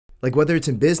Like whether it's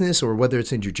in business or whether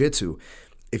it's in jiu-jitsu,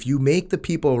 if you make the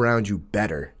people around you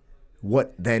better,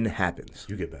 what then happens?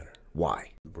 You get better.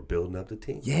 Why? We're building up the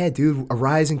team. Yeah, dude, a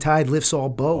rising tide lifts all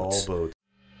boats. All boats.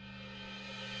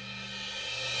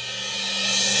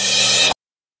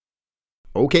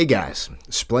 Okay, guys,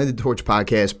 Splendid Torch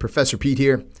Podcast, Professor Pete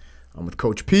here. I'm with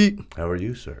Coach Pete. How are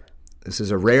you, sir? This is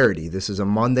a rarity. This is a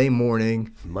Monday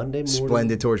morning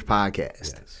Splendid Torch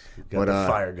Podcast. Yes. Got the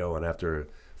fire going after a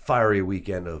fiery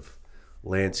weekend of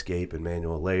landscape and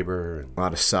manual labor. And a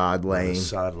lot of sod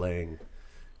laying.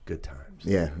 Good times.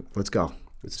 Yeah, let's go.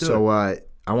 Let's do it.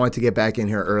 I wanted to get back in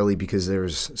here early because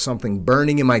there's something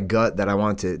burning in my gut that I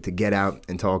want to get out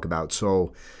and talk about.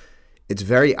 So it's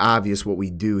very obvious what we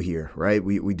do here, right?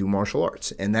 We do martial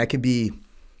arts. And that can be,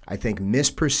 I think,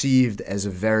 misperceived as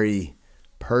a very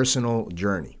personal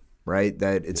journey, right?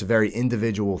 That it's a very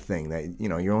individual thing that, you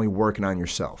know, you're only working on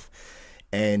yourself.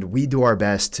 And we do our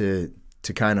best to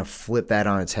kind of flip that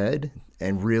on its head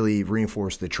and really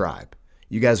reinforce the tribe.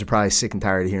 You guys are probably sick and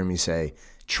tired of hearing me say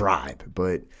tribe,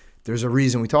 but there's a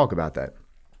reason we talk about that.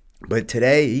 But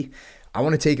today, I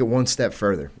want to take it one step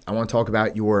further. I want to talk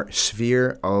about your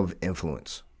sphere of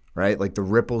influence, right? Like the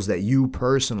ripples that you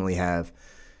personally have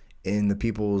in the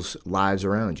people's lives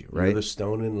around you, right? You're the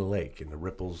stone in the lake and the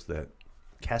ripples that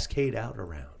cascade out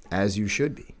around. As you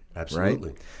should be.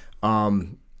 Absolutely. Right?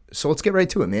 So let's get right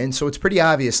to it, man. So it's pretty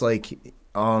obvious, like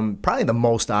probably the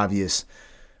most obvious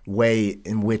way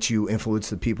in which you influence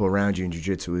the people around you in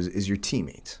jiu-jitsu is your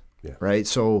teammates, right?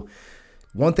 So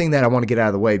one thing that I want to get out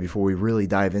of the way before we really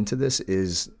dive into this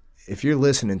is if you're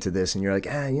listening to this and you're like,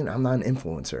 I'm not an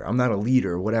influencer, I'm not a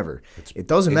leader or whatever. It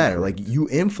doesn't matter. Like you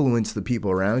influence the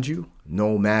people around you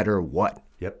no matter what.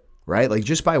 Yep. Right? Like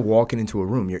just by walking into a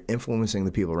room, you're influencing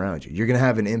the people around you. You're going to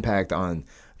have an impact on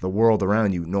the world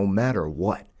around you no matter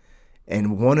what.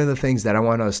 And one of the things that I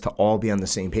want us to all be on the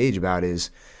same page about is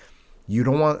you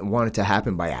don't want it to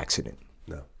happen by accident.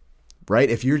 No. Right?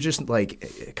 If you're just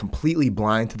like completely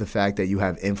blind to the fact that you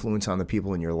have influence on the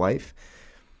people in your life,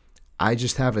 I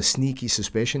just have a sneaky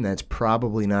suspicion that's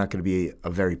probably not going to be a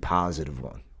very positive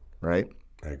one, right?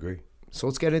 I agree. So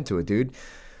let's get into it, dude.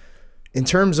 In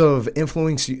terms of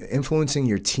influencing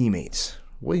your teammates,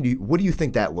 what do you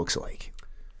think that looks like?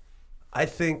 I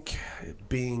think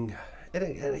being, I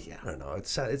don't know, it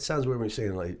sounds weird when you're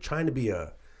saying like trying to be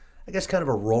kind of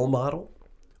a role model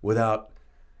without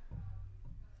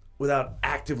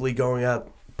actively going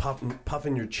out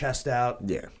puffing your chest out.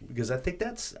 Yeah. Because I think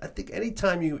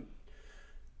anytime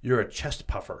you're a chest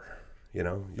puffer, you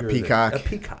know, you're a peacock. A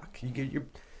peacock.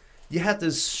 You have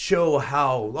to show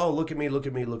how, look at me, look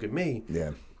at me, look at me.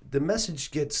 Yeah. The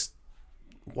message gets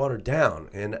watered down,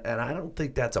 and I don't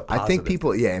think that's a positive. I think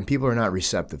people are not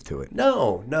receptive to it.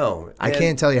 No. I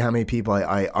can't tell you how many people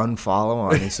I unfollow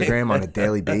on Instagram on a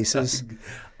daily basis.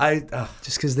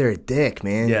 Just because they're a dick,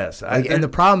 man. Yes. And the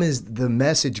problem is the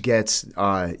message gets,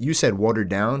 you said watered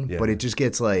down, but it just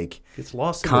gets it's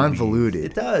lost, convoluted.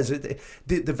 It does.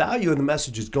 The value of the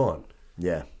message is gone.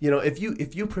 Yeah. You know, if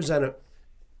you present it,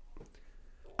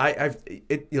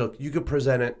 you could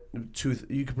present it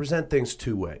you could present things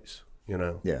two ways. You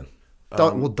know. Yeah.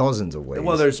 Dozens of ways.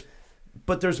 Well, there's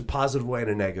a positive way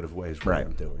and a negative way is right.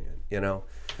 I'm doing it. You know.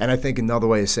 And I think another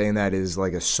way of saying that is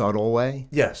like a subtle way.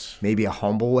 Yes. Maybe a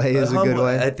humble way is a good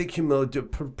way. I think humility,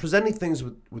 presenting things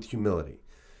with humility.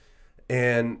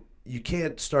 And you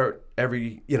can't start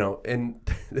every, and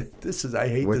this is, I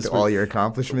hate with this. With all your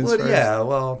accomplishments first? Yeah,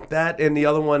 well, that, and the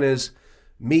other one is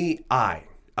me, I,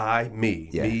 me,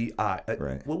 yeah. me, I.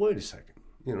 Right. Well, wait a second.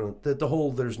 You know, the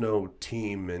whole there's no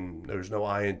team and there's no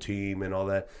I in team and all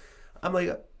that. I'm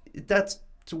like, that's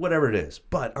whatever it is.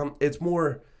 But it's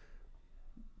more,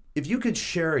 if you could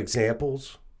share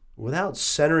examples without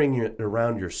centering it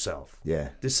around yourself. Yeah.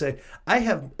 To say, I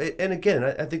have, and again,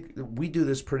 I think we do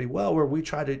this pretty well where we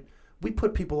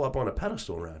put people up on a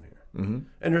pedestal around here. Mm-hmm.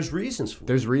 And there's reasons for it.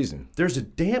 There's reason. There's a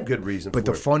damn good reason for it.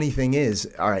 But the funny thing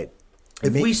is, all right.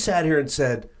 If we sat here and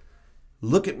said,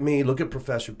 look at me, look at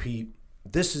Professor Pete,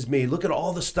 this is me, look at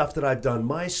all the stuff that I've done.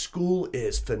 My school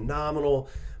is phenomenal.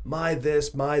 My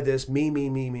this,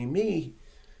 me.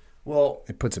 Well,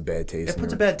 it puts a bad taste.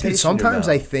 Dude, sometimes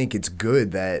I think it's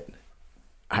good that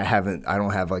I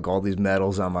don't have like all these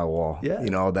medals on my wall. Yeah.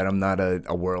 You know, that I'm not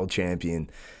a world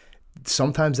champion.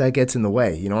 Sometimes that gets in the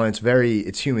way, you know, and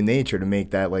it's human nature to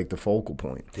make that like the focal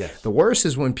point. Yes. The worst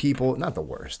is when people, not the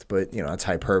worst, but you know, it's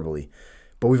hyperbole.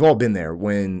 But we've all been there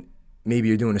when maybe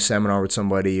you're doing a seminar with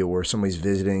somebody or somebody's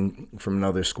visiting from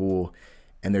another school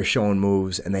and they're showing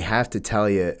moves and they have to tell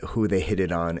you who they hit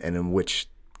it on and in which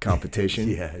competition.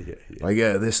 Yeah. Like,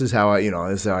 yeah, this is how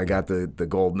this is how I got the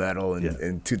gold medal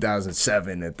in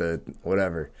 2007 at the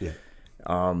whatever. Yeah.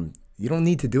 You don't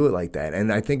need to do it like that.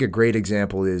 And I think a great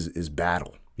example is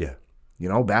Battle. Yeah.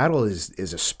 Battle is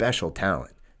a special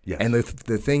talent. Yes. And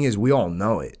the thing is, we all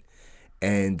know it.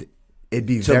 And it'd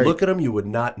be to look at him, you would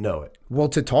not know it. Well,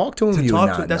 to talk to him, To you would talk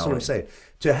not to, that's know what I'm it. saying.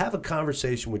 To have a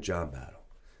conversation with John Battle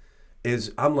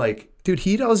is, I'm like, Dude,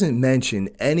 he doesn't mention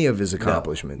any of his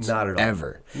accomplishments. not at all.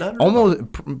 Ever. Not at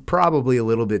Almost probably a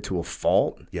little bit to a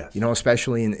fault. Yes.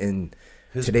 Especially in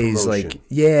His today's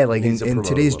promotion. like Needs to in promote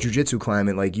today's a little. jiu-jitsu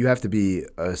climate, like you have to be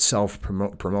a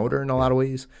self-promoter in a lot of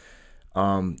ways.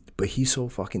 But he's so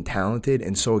fucking talented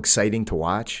and so exciting to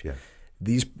watch. Yeah.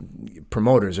 These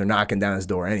promoters are knocking down his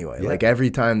door anyway. Yeah. Like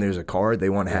every time there's a card, they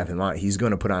want to have him on. He's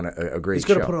going to put on a great he's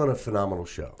show. going to put on a phenomenal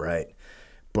show. Right.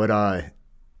 But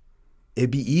it'd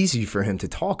be easy for him to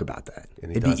talk about that.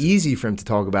 And he It'd doesn't. be easy for him to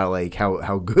talk about like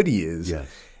how good he is. Yes.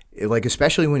 Like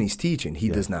especially when he's teaching, he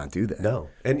does not do that. No.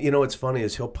 And what's funny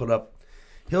is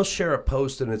he'll share a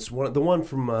post, and it's the one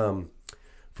from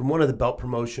one of the belt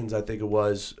promotions, I think it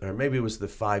was, or maybe it was the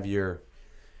 5-year,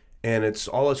 and it's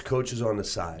all his coaches on the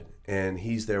side, and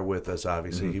he's there with us.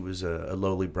 Obviously, Mm-hmm. he was a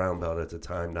lowly brown belt at the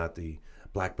time, not the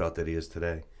black belt that he is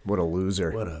today. What a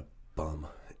loser. What a bum.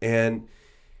 And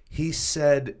he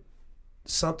said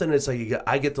something that's like,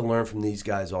 I get to learn from these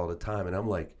guys all the time, and I'm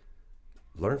like,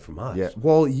 learn from us. Yeah.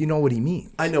 Well, you know what he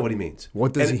means. I know what he means.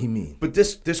 What does he mean? But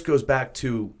this goes back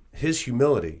to his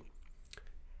humility.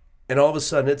 And all of a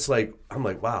sudden, it's like, I'm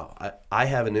like, wow, I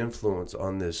have an influence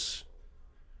on this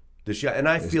guy. And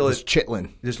I feel This it,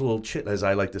 chitlin. this little chit, as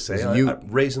I like to say. This I'm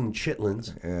raising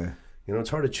chitlins. Yeah. It's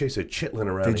hard to chase a chitlin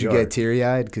around Did the you yard. get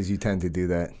teary-eyed? Because you tend to do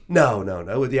that. No.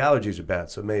 The allergies are bad,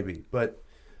 so maybe. But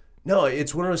no,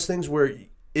 it's one of those things where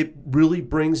it really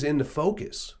brings into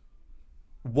focus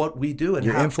what we do and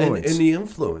Your how, influence. and the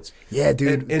influence. Yeah,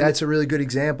 dude, And that's a really good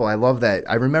example. I love that.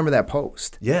 I remember that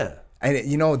post. Yeah. And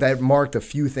that marked a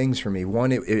few things for me.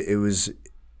 One, it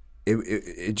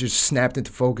just snapped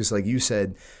into focus, like you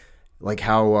said, like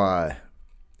how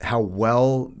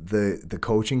well the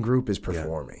coaching group is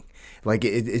performing. Like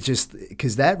it just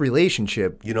because that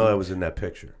relationship. I was in that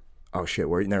picture. Oh shit!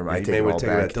 Never mind. I you take may it wanna all take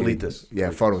it back. back. Delete dude. this. Yeah,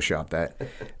 Photoshop that.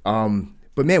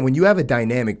 But man, when you have a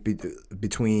dynamic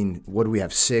between what do we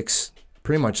have 6?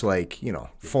 Pretty much like,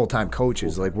 full-time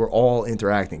coaches. Like we're all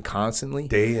interacting constantly.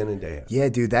 Day in and day out. Yeah,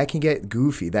 dude, that can get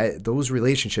goofy. Those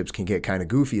relationships can get kind of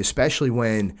goofy, especially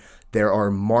when there are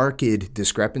marked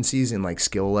discrepancies in like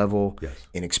skill level, Yes.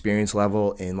 in experience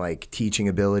level, in like teaching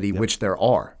ability, which there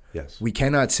are. Yes. We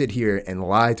cannot sit here and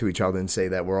lie to each other and say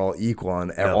that we're all equal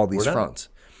on all these we're not. fronts.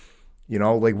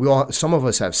 Like some of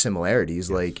us have similarities.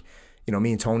 Yes. Like,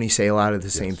 me and Tony say a lot of the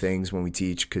same things when we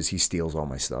teach because he steals all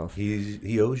my stuff.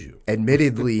 He owes you.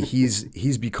 Admittedly,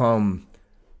 he's become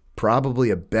probably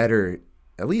a better,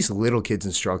 at least little kids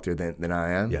instructor than I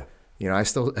am. Yeah. I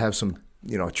still have some,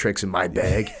 tricks in my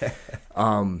bag.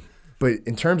 But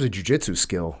in terms of jiu-jitsu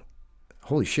skill,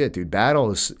 holy shit, dude,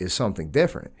 Battle is something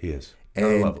different. He is.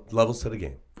 And- Levels to the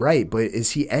game. Right, but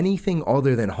is he anything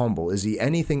other than humble? Is he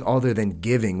anything other than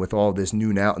giving with all this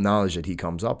new knowledge that he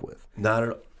comes up with? Not at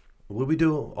all. What we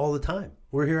do all the time.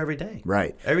 We're here every day.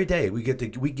 Right. Every day we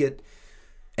get.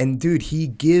 And dude, he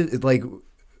gives like.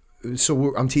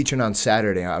 So I'm teaching on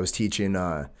Saturday. I was teaching.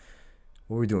 What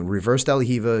were we doing? Reverse De La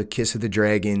Riva, Kiss of the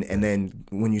Dragon, and then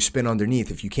when you spin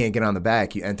underneath, if you can't get on the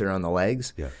back, you enter on the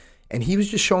legs. Yeah. And he was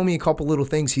just showing me a couple little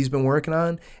things he's been working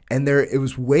on, and it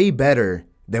was way better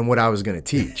than what I was going to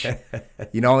teach.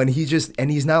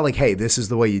 And he's not like, hey, this is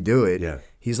the way you do it. Yeah.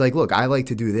 He's like, look, I like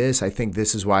to do this. I think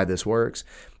this is why this works.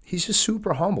 He's just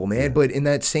super humble, man. Yeah. But in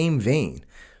that same vein,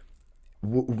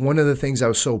 one of the things I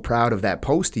was so proud of that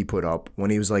post he put up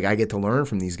when he was like, I get to learn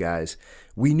from these guys.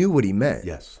 We knew what he meant.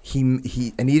 Yes. And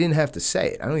he didn't have to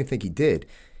say it. I don't even think he did.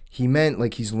 He meant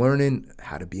like he's learning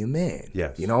how to be a man.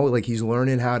 Yes. Like he's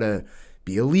learning how to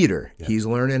be a leader. Yeah. He's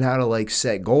learning how to like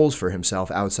set goals for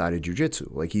himself outside of jiu-jitsu.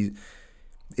 Like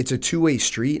it's a two-way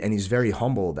street, and he's very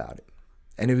humble about it.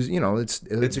 And it was,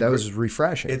 that was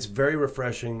refreshing. It's very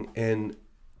refreshing, and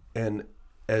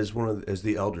as as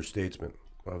the elder statesman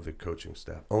of the coaching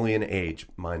staff, only in age,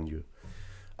 mind you,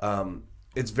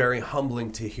 it's very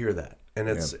humbling to hear that. And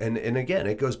it's and again,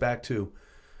 it goes back to,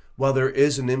 well, there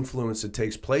is an influence that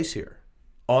takes place here,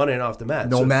 on and off the mat.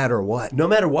 No matter what. No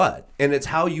matter what. And it's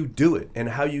how you do it and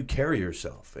how you carry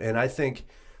yourself. And I think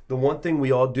the one thing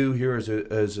we all do here as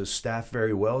a staff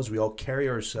very well is we all carry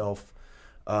ourselves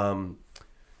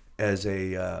as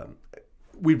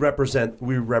we represent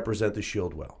the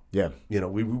Shield well. Yeah.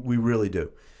 We really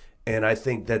do. And I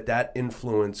think that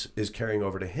influence is carrying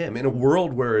over to him. In a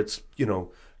world where it's,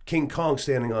 King Kong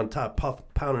standing on top,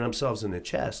 pounding themselves in the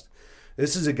chest,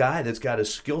 this is a guy that's got a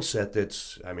skill set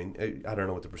that's, I don't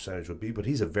know what the percentage would be, but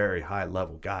he's a very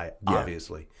high-level guy,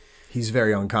 obviously. He's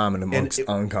very uncommon amongst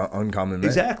uncommon men.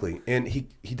 Exactly. And he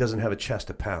doesn't have a chest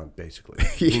to pound, basically.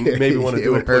 Yeah, Maybe want to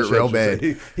do it hurt real bad.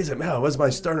 He's like, man, what's my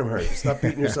sternum hurt? Stop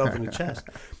beating yourself in the chest.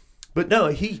 But no,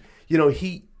 he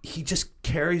just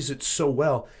carries it so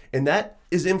well. And that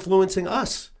is influencing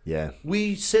us. Yeah.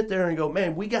 We sit there and go,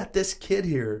 man, we got this kid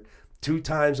here 2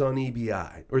 times on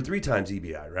EBI, or 3 times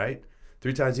EBI, right?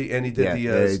 3 times, and he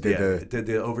did did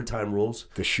the overtime rules,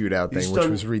 the shootout thing, which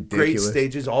was ridiculous. Great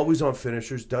stages, always on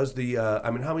finishers. Does the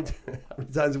how many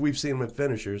times have we seen him with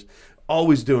finishers?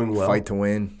 Always doing well. Fight to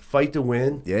win.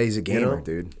 Yeah, he's a gamer,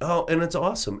 dude. Oh, and it's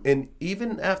awesome. And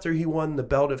even after he won the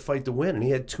belt at Fight to Win, and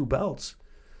he had 2 belts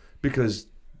because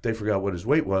they forgot what his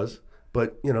weight was,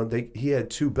 but he had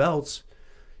 2 belts.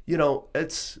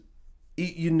 It's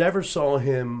you never saw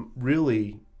him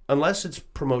really. Unless it's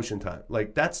promotion time.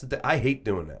 Like, I hate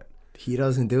doing that. He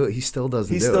doesn't do it. He still doesn't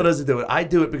do it. He still doesn't do it. I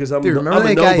do it because I'm a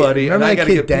nobody. Remember that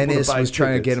kid Dennis was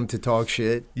trying to get him to talk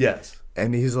shit? Yes.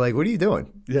 And he's like, what are you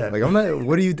doing? Yeah. Like, I'm not,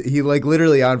 what are you, he like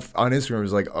literally on Instagram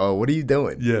was like, oh, what are you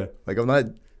doing? Yeah. Like, I'm not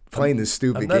playing this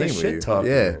stupid game with you. Talker,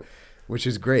 yeah. man. Which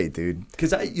is great, dude.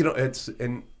 Because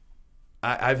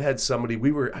I've had somebody,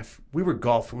 we were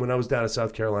golfing when I was down in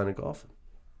South Carolina golfing.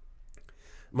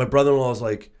 My brother-in-law was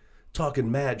like,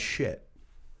 talking mad shit.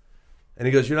 And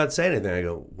he goes, you're not saying anything. I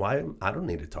go, why? I don't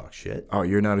need to talk shit. Oh,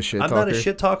 you're not a shit talker? I'm not a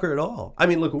shit talker at all. I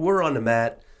mean, look, we're on the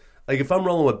mat. Like, if I'm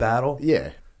rolling with Battle,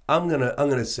 I'm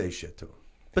gonna say shit to him.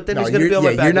 But then he's going to be on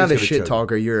my back. You're not a shit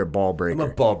talker. You're a ball breaker.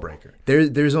 I'm a ball breaker.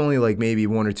 There's only like maybe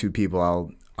 1 or 2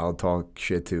 people I'll talk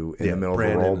shit to in the middle of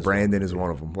a roll. Brandon is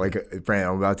one of them. Like, Brandon,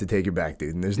 I'm about to take your back,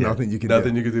 dude. And there's nothing you can do.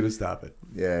 Nothing you can do to stop it.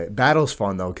 Yeah. Battle's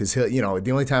fun, though, because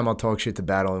the only time I'll talk shit to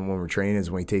Battle and when we're training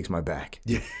is when he takes my back.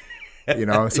 Yeah.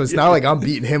 So it's not like I'm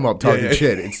beating him up talking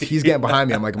shit. He's getting behind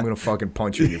me. I'm like, I'm going to fucking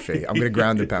punch you in your face. I'm going to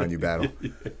ground and pound you, Battle.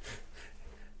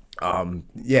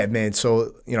 Yeah, man.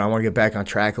 So, I want to get back on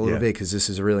track a little bit because this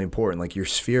is really important. Like, your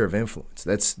sphere of influence.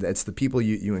 That's the people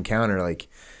you encounter, like,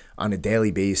 on a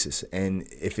daily basis. And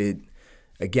if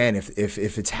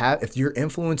your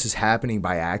influence is happening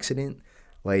by accident,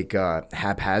 like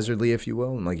haphazardly, if you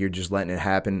will, and like you're just letting it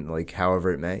happen, like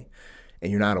however it may,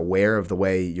 and you're not aware of the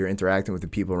way you're interacting with the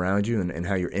people around you and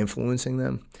how you're influencing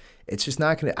them, it's just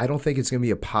not going to, I don't think it's going to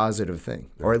be a positive thing,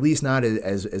 or at least not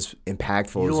as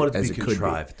impactful you don't want it as to it be could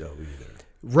contrived, be. though, either.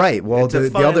 Right. Well,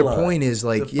 the other point is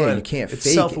like, you can't it's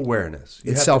fake self-awareness.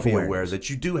 It's self-awareness. You have to be aware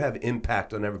that you do have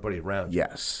impact on everybody around you.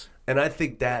 Yes. And I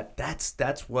think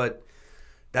that's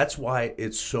why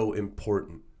it's so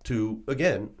important to,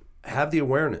 again, have the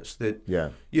awareness that,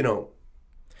 there's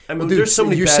so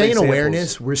many you're bad saying examples.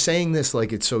 Awareness. We're saying this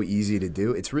like it's so easy to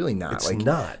do. It's really not. It's like,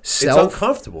 not. It's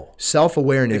uncomfortable.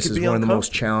 Self-awareness is one of the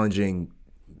most challenging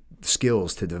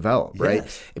skills to develop, right?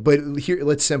 Yes. But here,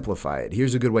 let's simplify it.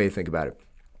 Here's a good way to think about it.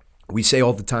 We say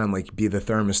all the time, like, be the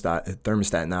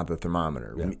thermostat, not the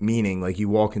thermometer. Yeah. Meaning, like, you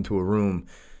walk into a room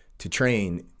to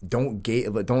train, don't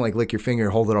like lick your finger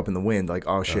and hold it up in the wind, like,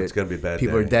 oh shit, it's gonna be a bad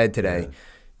people day. Are dead today.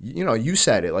 Yeah. You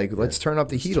said it, like, let's turn up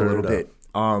the heat a little bit.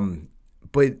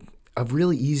 But a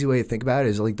really easy way to think about it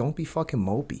is like, don't be fucking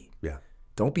mopey. Yeah.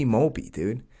 Don't be mopey,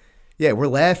 dude. Yeah, we're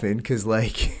laughing because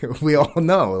like we all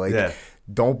know, like,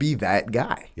 don't be that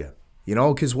guy. Yeah.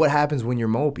 Because what happens when you're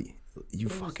mopey? You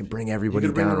fucking bring everybody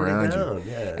down around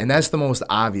you. Yeah. And that's the most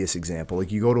obvious example.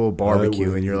 Like, you go to a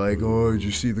barbecue and you're like, oh, did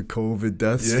you see the COVID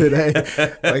deaths today?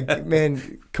 Like,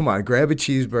 man, come on, grab a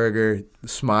cheeseburger,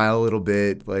 smile a little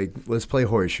bit. Like, let's play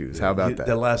horseshoes. How about that?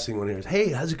 The last thing one here is, hey,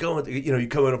 how's it going? You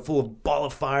come in a full ball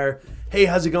of fire. Hey,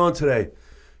 how's it going today?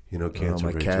 Cancer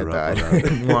my rates cat are died. up.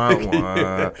 Wah,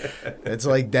 wah. It's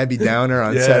like Debbie Downer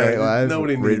on Saturday Night Live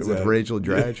nobody needs with that. Rachel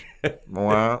Dratch.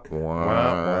 Wah,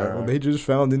 wah. They just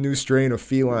found a new strain of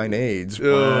feline AIDS.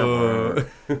 Yeah,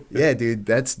 dude,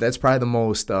 that's probably the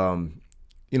most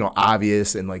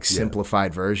obvious and like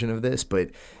simplified version of this.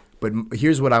 But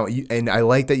here's what I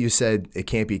like that you said it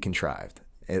can't be contrived.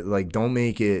 Don't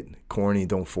make it corny,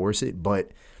 don't force it.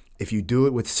 But if you do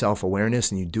it with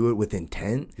self-awareness and you do it with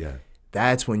intent,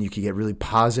 that's when you can get really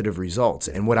positive results.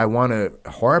 And what I want to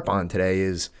harp on today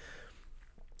is,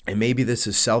 and maybe this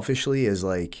is selfishly, is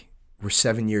like, we're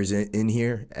 7 years in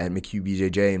here at McHugh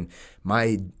BJJ, and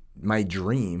my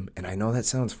dream, and I know that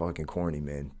sounds fucking corny,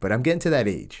 man, but I'm getting to that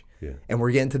age. Yeah. And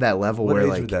we're getting to that level what where, age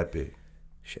like, would that be?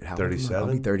 Shit, 37? I'll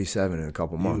be 37 in a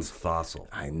couple months. You fossil.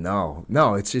 I know.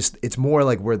 No, it's more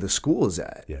like where the school is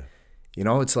at. Yeah. You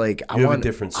know, it's like You have a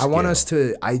different I want scale. us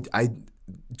to I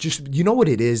just, you know what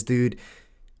it is, dude?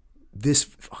 This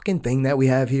fucking thing that we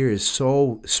have here is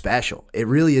so special. It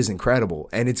really is incredible.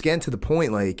 And it's getting to the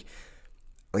point like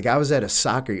I was at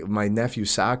my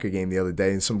nephew's soccer game the other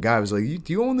day, and some guy was like,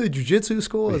 "Do you own the jiu-jitsu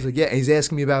school?" I was like, "Yeah." And he's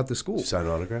asking me about the school. Sign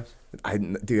autographs?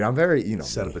 Dude, I'm very,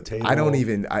 Set up a table? I don't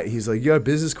even. He's like, "You got a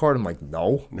business card?" I'm like,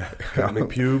 "No."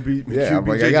 McHugh, Yeah, I'm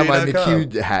like, I got my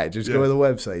McHugh. McHugh hat. Just go to the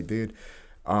website, dude.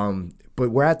 But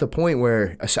we're at the point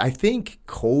where I think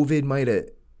COVID might have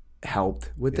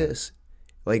helped with this.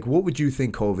 Like, what would you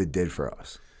think COVID did for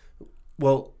us?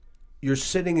 Well, you're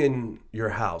sitting in your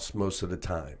house most of the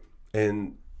time.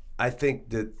 And I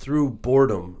think that through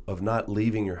boredom of not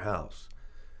leaving your house,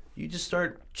 you just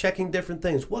start checking different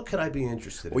things. What could I be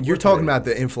interested in? Well, you're talking about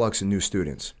the influx of new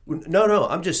students. No,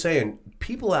 I'm just saying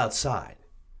people outside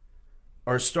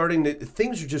are starting to,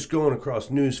 things are just going across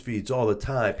news feeds all the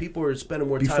time. People are spending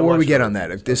more time. Before we get on watching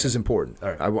that, this is important. All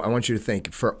right. I want you to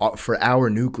think for our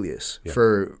nucleus,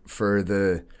 for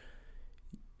the,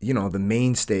 you know, the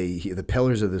mainstay, the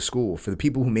pillars of the school, for the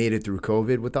people who made it through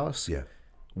COVID with us. Yeah.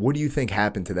 What do you think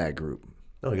happened to that group?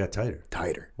 No, it got tighter.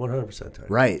 Tighter. 100% tighter.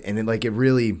 Right. And it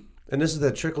really. And this is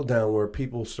that trickle down where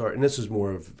people start, and this is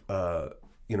more of,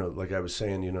 you know, like I was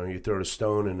saying, you know, you throw a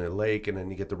stone in a lake and then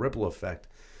you get the ripple effect.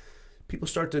 People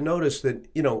start to notice that,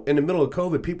 you know, in the middle of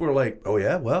COVID, people are like, "Oh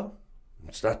yeah, well,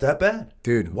 it's not that bad,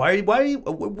 dude. Why?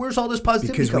 Where's all this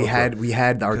positivity?" Because we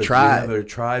had our because tribe, we have a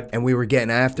tribe, and we were getting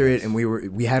after it, and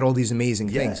we had all these amazing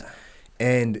things,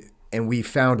 and we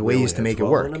found ways to make it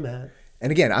work. And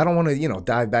again, I don't want to, you know,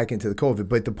 dive back into the COVID,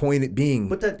 but the point being,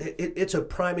 but it's a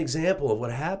prime example of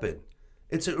what happened.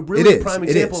 It's a really prime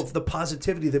example of the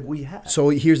positivity that we have. So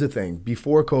here's the thing: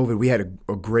 before COVID, we had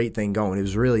a great thing going. It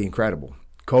was really incredible.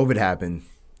 COVID happened,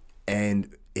 and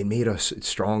it made us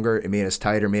stronger. It made us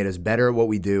tighter. Made us better at what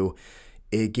we do.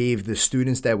 It gave the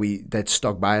students that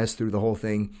stuck by us through the whole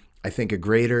thing, I think, a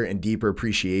greater and deeper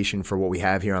appreciation for what we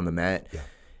have here on the mat. Yeah.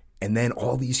 And then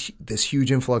this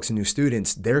huge influx of new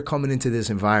students, they're coming into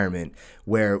this environment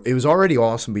where it was already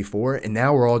awesome before, and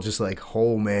now we're all just like,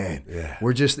 oh man,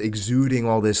 we're just exuding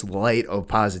all this light of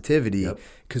positivity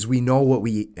because we know what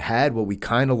we had, what we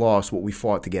kind of lost, what we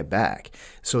fought to get back.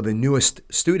 So the newest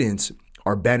students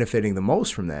are benefiting the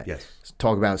most from that. Yes.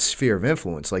 Talk about sphere of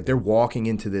influence. Like they're walking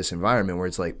into this environment where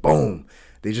it's like, boom,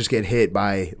 they just get hit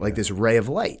by like this ray of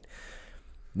light.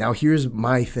 Now here's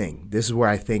my thing. This is where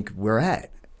I think we're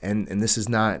at. And this is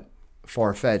not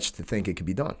far-fetched to think it could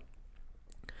be done.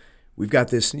 We've got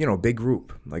this, you know, big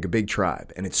group, like a big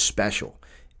tribe, and it's special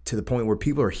to the point where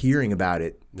people are hearing about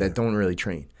it that don't really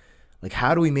train. Like,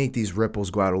 how do we make these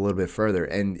ripples go out a little bit further?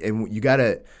 And you got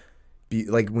to be,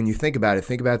 like, when you think about it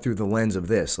through the lens of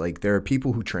this. Like, there are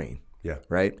people who train,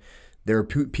 right? There are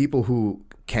people who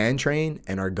can train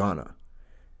and are gonna.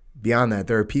 Beyond that,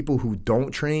 there are people who don't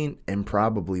train and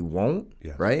probably won't,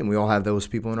 right? And we all have those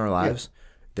people in our lives. Yeah.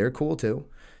 They're cool too.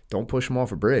 Don't push them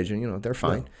off a bridge, and you know they're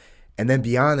fine. No. And then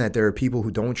beyond that, there are people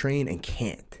who don't train and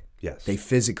can't. Yes, they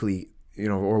physically, you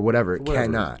know, or whatever,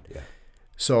 cannot. Yeah.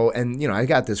 So, and you know, I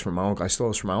got this from my uncle. I stole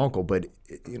this from my uncle, but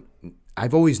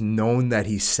I've always known that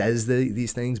he says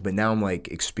these things, but now I'm like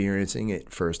experiencing it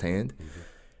firsthand. Mm-hmm.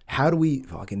 How do we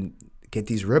fucking get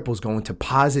these ripples going to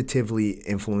positively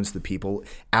influence the people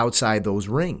outside those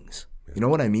rings? Yeah. You know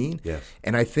what I mean? Yes.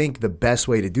 And I think the best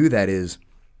way to do that is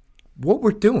what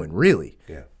we're doing, really.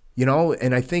 Yeah. You know,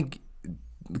 and I think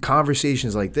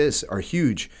conversations like this are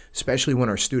huge, especially when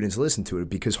our students listen to it,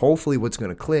 because hopefully what's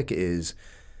going to click is,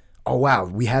 oh, wow,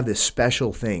 we have this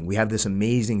special thing. We have this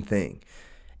amazing thing.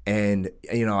 And,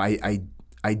 you know,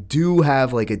 I do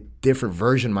have like a different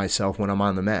version of myself when I'm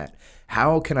on the mat.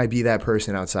 How can I be that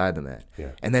person outside the mat?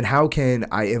 Yeah. And then how can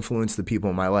I influence the people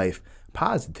in my life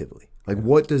positively? Like,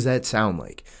 what does that sound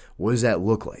like? What does that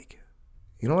look like?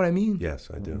 You know what I mean? Yes,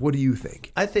 I do. What do you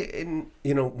think? I think,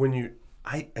 you know,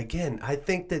 I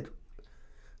think that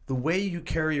the way you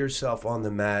carry yourself on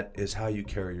the mat is how you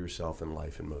carry yourself in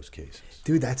life in most cases.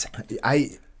 Dude, I'm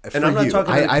not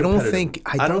talking. I don't think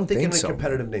in so. A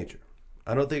competitive nature.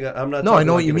 I don't think I'm not. No, I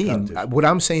know what you mean. What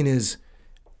I'm saying is,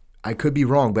 I could be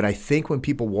wrong, but I think when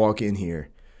people walk in here,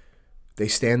 they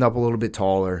stand up a little bit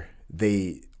taller.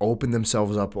 They open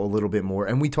themselves up a little bit more,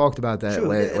 and we talked about that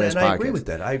last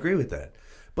podcast. I agree with that.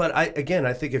 But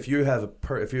I think if you have a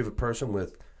person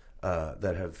with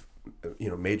that have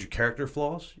major character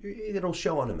flaws, it'll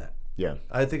show on the mat. Yeah,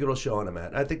 I think it'll show on the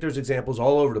mat. I think there's examples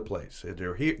all over the place.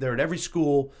 They're here. They're at every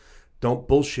school. Don't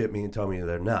bullshit me and tell me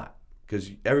they're not,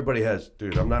 because everybody has.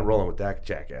 Dude, I'm not rolling with that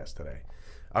jackass today.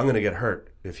 I'm gonna get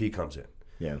hurt if he comes in.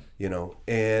 Yeah,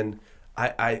 and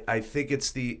I think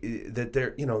it's that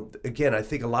they're, again, I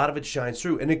think a lot of it shines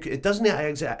through. And it doesn't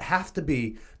have to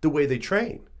be the way they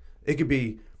train. It could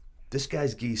be, this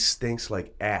guy's gi stinks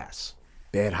like ass.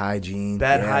 Bad hygiene.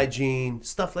 Bad hygiene,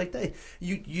 stuff like that.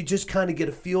 You just kind of get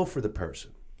a feel for the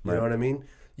person. You know what I mean?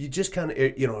 You just kind of,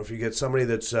 if you get somebody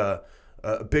that's a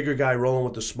bigger guy rolling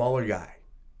with the smaller guy,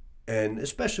 and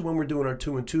especially when we're doing our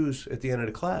 2 and 2s at the end of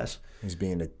the class, he's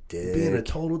being a dick. Being a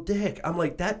total dick. I'm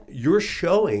like, that you're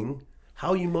showing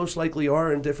how you most likely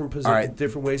are in different positions,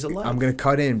 different ways of life. I'm gonna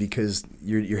cut in because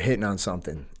you're hitting on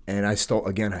something, and I stole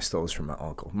this from my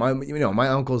uncle. My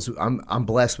uncles. I'm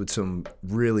blessed with some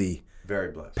really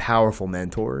very blessed, powerful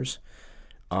mentors.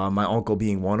 My uncle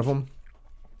being one of them.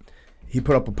 He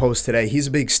put up a post today. He's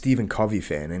a big Stephen Covey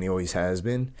fan, and he always has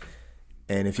been.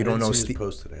 And if you don't know, his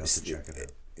post today, I'll have to check it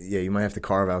out. Yeah, you might have to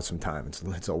carve out some time.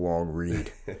 It's a long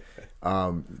read.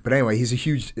 But anyway, he's a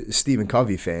huge Stephen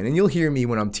Covey fan. And you'll hear me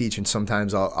when I'm teaching.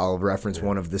 Sometimes I'll reference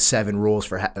one of the 7 rules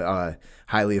for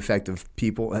highly effective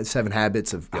people, 7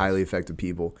 habits of highly effective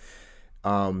people.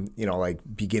 Like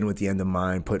begin with the end in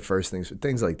mind, put first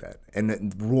things like that. And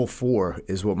then rule 4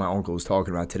 is what my uncle was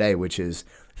talking about today, which is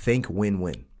think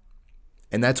win-win.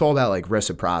 And that's all about like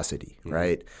reciprocity,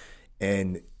 right?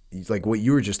 And like what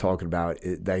you were just talking about,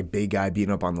 that big guy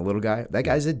beating up on the little guy, that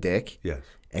guy's a dick. Yes.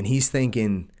 And he's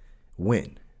thinking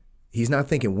win. He's not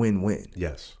thinking win-win.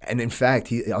 Yes. And in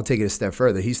fact, I'll take it a step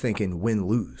further. He's thinking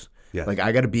win-lose. Yes. Like,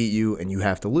 I got to beat you and you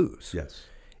have to lose. Yes.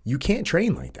 You can't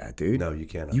train like that, dude. No, you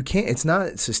cannot. You can't. It's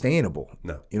not sustainable.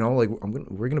 No.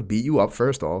 We're going to beat you up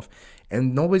first off,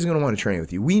 and nobody's going to want to train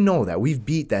with you. We know that. We've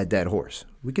beat that dead horse.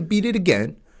 We could beat it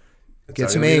again. Get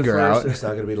some anger out. It's not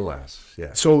going to be the last.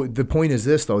 Yeah. So the point is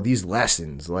this, though, these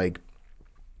lessons, like,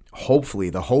 hopefully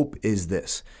the hope is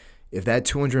this. If that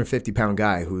 250-pound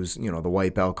guy who's, the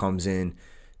white belt comes in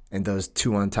and does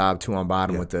 2 on top, 2 on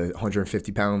bottom with the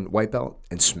 150-pound white belt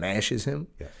and smashes him,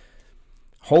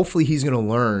 hopefully he's going to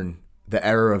learn the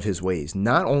error of his ways,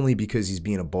 not only because he's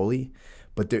being a bully,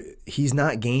 but he's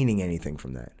not gaining anything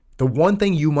from that. The one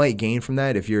thing you might gain from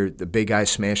that if you're the big guy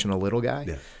smashing a little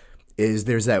guy is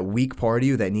there's that weak part of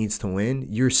you that needs to win.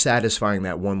 You're satisfying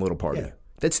that one little part of you.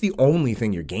 That's the only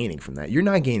thing you're gaining from that. You're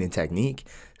not gaining technique,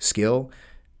 skill,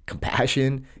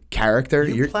 compassion, character.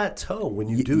 You plateau when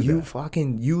you do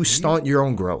that. You stunt your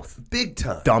own growth. Big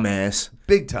time. Dumbass.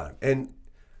 Big time. And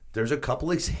there's a couple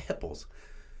examples.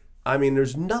 I mean,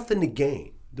 there's nothing to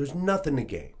gain. There's nothing to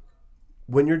gain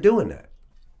when you're doing that.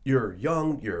 You're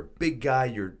young, you're a big guy,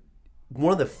 you're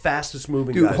one of the fastest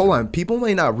moving guys. Dude, hold on. People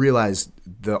may not realize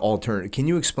the alternative. Can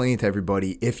you explain to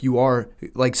everybody, if you are,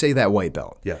 like, say that white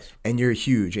belt. Yes. And you're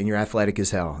huge and you're athletic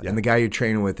as hell. And the guy you're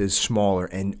training with is smaller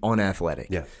and unathletic.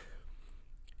 Yeah.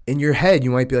 In your head,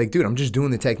 you might be like, dude, I'm just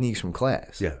doing the techniques from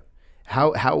class. Yeah.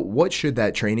 What should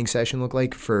that training session look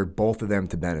like for both of them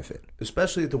to benefit?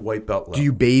 Especially at the white belt level. Do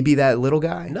you baby that little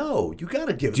guy? No, you got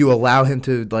to give. Do you allow him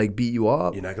to like beat you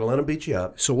up? You're not going to let him beat you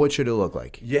up. So what should it look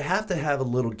like? You have to have a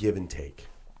little give and take.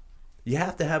 You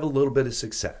have to have a little bit of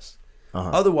success.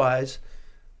 Otherwise,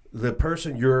 the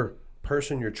person you're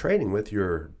training with,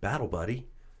 your battle buddy,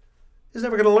 is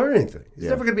never going to learn anything. He's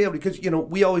never going to be able to, because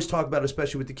we always talk about,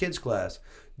 especially with the kids class,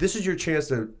 this is your chance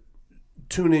to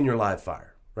tune in your live fire.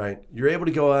 Right, you're able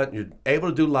to go out. You're able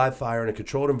to do live fire in a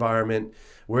controlled environment.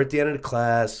 We're at the end of the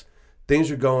class. Things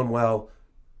are going well.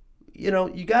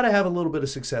 You got to have a little bit of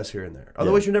success here and there.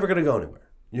 Otherwise, you're never going to go anywhere.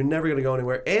 You're never going to go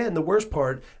anywhere. And the worst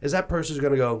part is that person's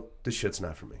going to go, "This shit's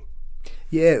not for me."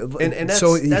 Yeah, and that's,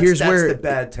 so that's the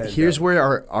bad 10. Here's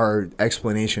where our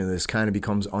explanation of this kind of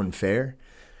becomes unfair,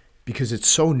 because it's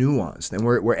so nuanced, and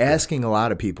we're asking a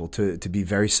lot of people to be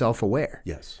very self-aware.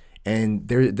 Yes. And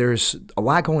there's a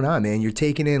lot going on, man. You're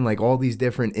taking in like all these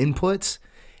different inputs,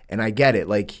 and I get it.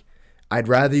 Like, I'd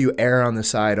rather you err on the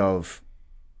side of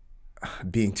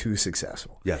being too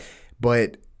successful. Yeah.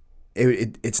 But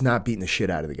it's not beating the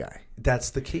shit out of the guy. That's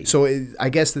the key. So I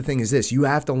guess the thing is this. You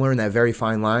have to learn that very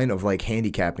fine line of like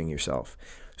handicapping yourself.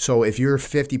 So if you're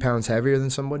 50 pounds heavier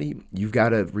than somebody, you've got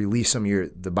to release some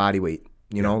of the body weight,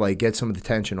 like get some of the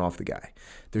tension off the guy.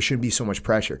 There shouldn't be so much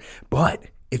pressure. But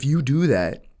if you do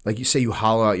that, like you say, you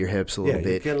hollow out your hips a little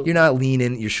bit. You're not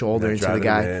leaning your shoulder into the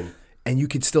guy. And you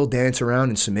could still dance around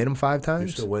and submit him 5 times. You're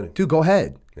still winning. Dude, go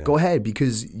ahead. Yeah. Go ahead,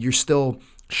 because you're still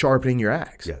sharpening your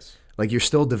axe. Yes. Like, you're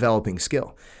still developing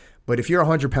skill. But if you're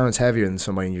 100 pounds heavier than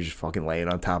somebody and you're just fucking laying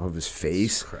on top of his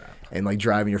face and like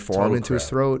driving your forearm into his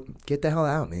throat, get the hell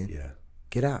out, man. Yeah.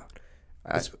 Get out.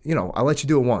 I'll let you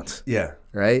do it once. Yeah.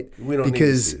 Right? We don't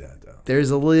because need to do that, though. There's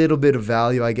a little bit of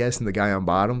value, I guess, in the guy on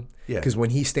bottom. Yeah. Because when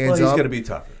he stands up, he's going to be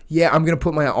tougher. Yeah, I'm going to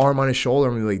put my arm on his shoulder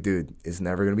and be like, dude, it's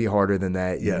never going to be harder than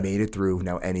that. You Yeah. made it through.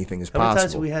 Now anything is How many times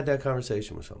possible. have we had that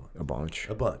conversation with someone? A bunch.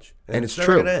 A bunch. And it's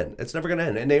never true. Gonna end. It's never going to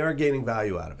end. And they are gaining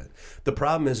value out of it. The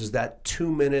problem is that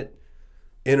 2-minute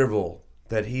interval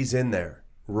that he's in there,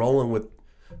 rolling with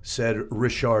said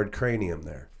Richard Cranium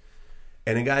there.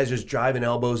 And the guy's just driving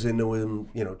elbows into him,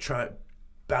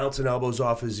 bouncing elbows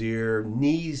off his ear,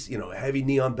 knees, heavy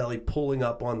knee on belly, pulling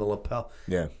up on the lapel.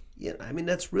 Yeah. Yeah, I mean,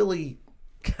 that's really,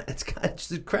 it's kind of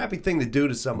just a crappy thing to do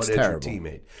to somebody It's that's your terrible.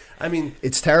 teammate. I mean,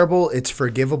 It's terrible. It's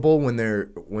forgivable when they're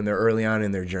early on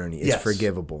in their journey. It's Yes.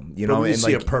 forgivable. You but know, when you and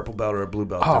see like a purple belt or a blue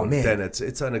belt, Oh, doing it, man. then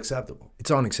it's unacceptable.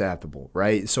 it's unacceptable,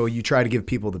 right? So you try to give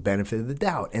people the benefit of the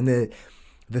doubt. And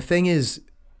the thing is,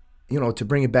 to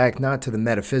bring it back not to the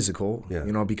metaphysical,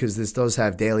 Yeah. because this does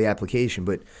have daily application,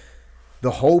 but the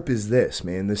hope is this,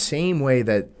 man. The same way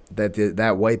that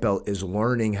white belt is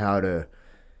learning how to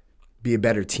be a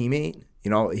better teammate,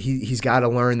 he's got to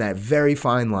learn that very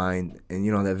fine line and,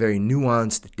 that very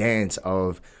nuanced dance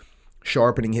of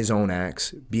sharpening his own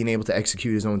axe, being able to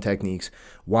execute his own techniques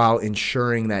while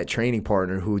ensuring that training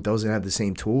partner who doesn't have the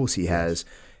same tools he has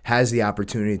the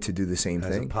opportunity to do the same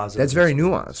Has a thing. positive That's very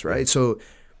experience, nuanced, right? yeah. So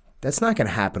that's not going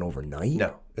to happen overnight.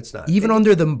 No, it's not. Even And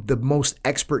under the most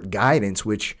expert guidance,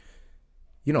 which,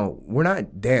 we're not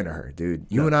Danaher, dude.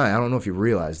 You and I don't know if you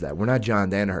realize that. We're not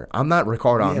John Danaher. I'm not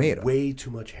Ricardo we have Almeida. way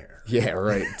too much hair. Yeah,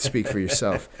 right. Speak for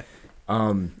yourself.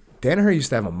 Danaher used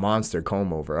to have a monster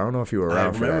comb over. I don't know if you were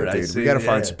around for remember that, it. I dude. see We got to it,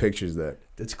 find yeah. some pictures of that.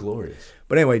 It's glorious.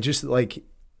 But anyway, just like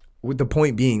with the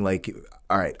point being, like,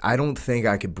 all right, I don't think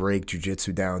I could break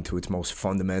jiu-jitsu down to its most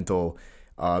fundamental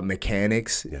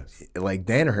mechanics Yes. like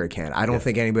Danaher can. I don't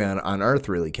think anybody on earth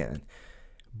really can.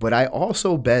 But I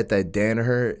also bet that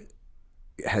Danaher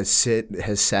has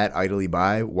sat idly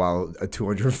by while a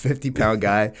 250-pound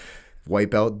guy, white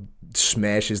belt,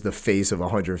 smashes the face of a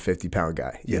 150-pound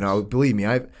guy. You Yes. know, believe me,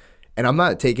 and I'm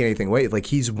not taking anything away. Like,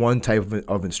 he's one type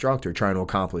of instructor trying to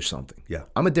accomplish something. Yeah.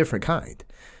 I'm a different kind.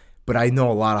 But I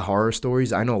know a lot of horror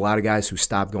stories. I know a lot of guys who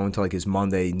stopped going to like his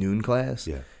Monday noon class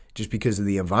Yeah. just because of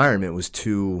the environment was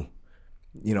too,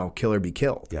 kill or be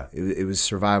killed. Yeah. It was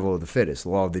survival of the fittest,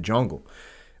 law of the jungle.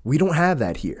 We don't have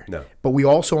that here. No. But we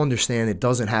also understand it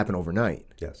doesn't happen overnight.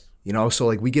 Yes. So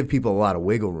like we give people a lot of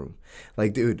wiggle room.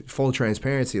 Like, dude, full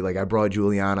transparency, like I brought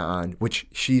Juliana on, which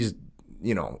she's,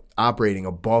 operating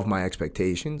above my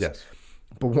expectations. Yes.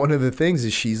 But one of the things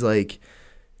is she's like,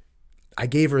 I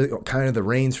gave her kind of the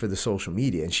reins for the social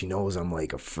media, and she knows I'm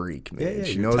like a freak, man. Yeah,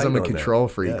 she you're knows tight I'm a on that. control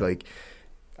freak. Yeah. Like,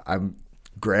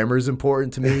 grammar is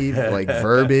important to me. Like,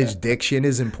 verbiage, diction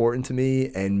is important to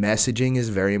me, and messaging is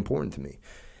very important to me.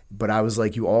 But I was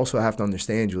like, you also have to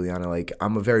understand, Juliana, like,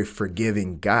 I'm a very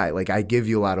forgiving guy. Like, I give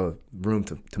you a lot of room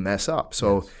to mess up.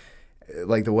 So,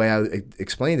 like, the way I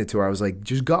explained it to her, I was like,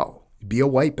 just go. Be a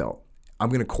white belt. I'm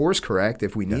going to course correct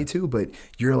if we need to, but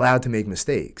you're allowed to make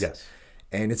mistakes. Yes.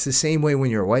 And it's the same way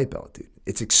when you're a white belt, dude.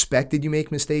 It's expected you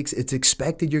make mistakes. It's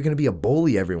expected you're going to be a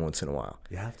bully every once in a while.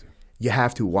 You have to. You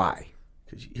have to. Why?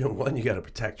 Because, one, you got to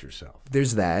protect yourself.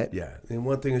 There's that. Yeah. And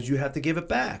one thing is you have to give it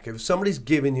back. If somebody's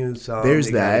giving you something, There's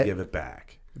you got to that. give it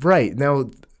back. Right. Now,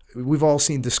 we've all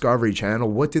seen Discovery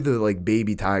Channel. What do the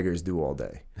baby tigers do all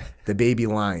day? The baby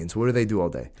lions. What do they do all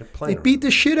day? They playing beat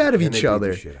the shit out of And each they beat the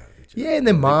other. shit out of each Yeah, other. and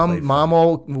then They play mom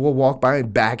will walk by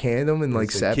and backhand them and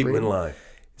like So separate. keep them in line.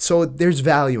 So there's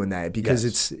value in that because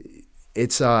Yes.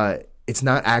 it's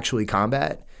not actually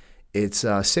combat. It's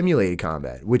simulated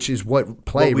combat, which is what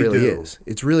play What we really do. is.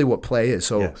 It's really what play is.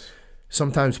 So Yes.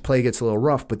 sometimes play gets a little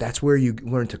rough, but that's where you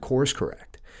learn to course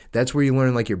correct. That's where you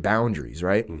learn like your boundaries,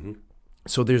 right? Mm-hmm.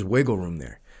 So there's wiggle room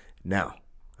there. Now,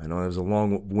 I know that was a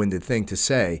long-winded thing to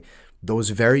say. Those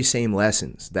very same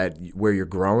lessons that where you're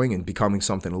growing and becoming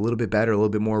something a little bit better, a little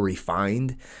bit more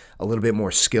refined, a little bit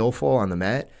more skillful on the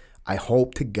mat, I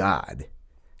hope to God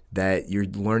that you're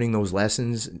learning those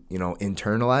lessons,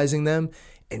 internalizing them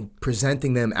and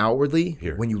presenting them outwardly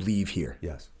Here. when you leave here.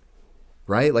 Yes.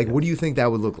 Right? Like, what do you think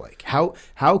that would look like? How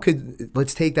could,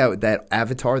 let's take that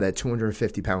avatar, that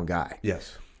 250-pound guy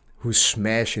Yes. who's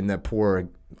smashing that poor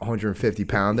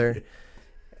 150-pounder,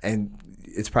 and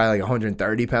it's probably like a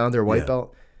 130-pounder white Yeah.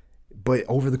 belt. But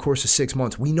over the course of 6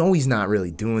 months, we know he's not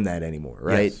really doing that anymore,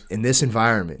 right? Yes. In this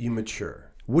environment. You mature.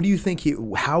 What do you think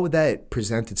how would that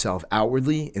present itself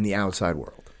outwardly in the outside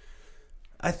world?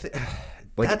 I think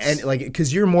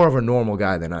Because you're more of a normal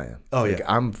guy than I am. Oh, Like, yeah.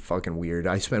 I'm fucking weird.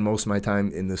 I spend most of my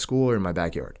time in the school or in my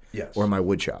backyard. Yes. Or in my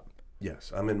wood shop.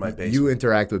 yes, I'm in my basement. You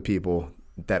interact with people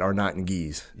that are not in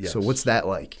gis. Yes. So what's that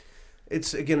like?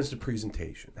 It's the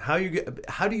presentation. How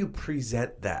do you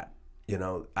present that?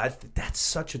 That's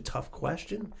such a tough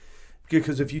question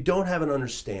Because if you don't have an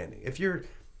understanding, if you're,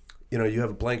 you have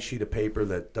a blank sheet of paper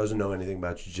that doesn't know anything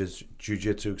about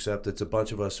jiu-jitsu, except it's a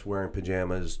bunch of us wearing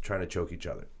pajamas trying to choke each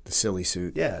other. The silly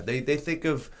suit. Yeah, they think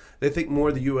more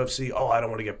of the UFC. Oh, I don't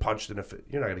want to get punched in the face.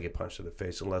 You're not going to get punched in the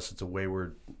face unless it's a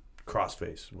wayward cross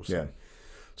face. We'll say. Yeah.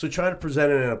 So try to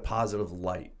present it in a positive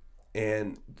light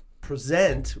and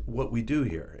present what we do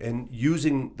here. And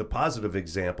using the positive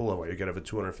example, you're going to have a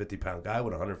 250-pound guy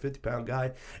with a 150-pound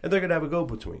guy, and they're going to have a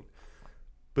go-between.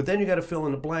 But then you got to fill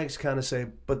in the blanks, kind of say,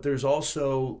 but there's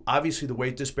also obviously the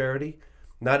weight disparity.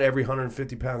 Not every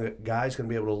 150-pound guy is going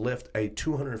to be able to lift a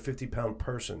 250-pound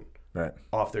person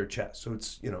off their chest. So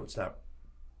it's not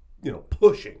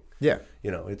pushing. Yeah.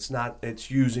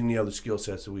 It's using the other skill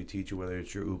sets that we teach you, whether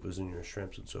it's your UPAs and your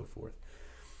shrimps and so forth.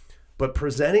 But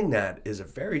presenting that is a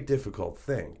very difficult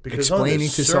thing. Because explaining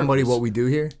to somebody what we do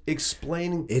here? It's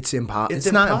impossible.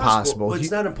 It's not impossible. Well,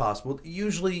 it's not impossible.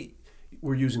 Usually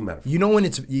we're using metaphors. You know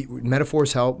when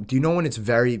metaphors help? Do you know when it's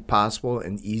very possible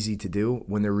and easy to do?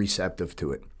 When they're receptive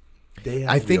to it.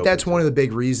 I think that's one of the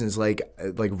big reasons, like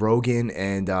Rogan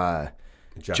and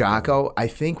Jocko. I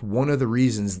think one of the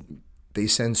reasons they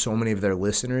send so many of their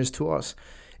listeners to us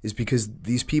is because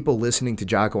these people listening to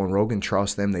Jocko and Rogan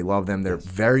trust them. They love them. They're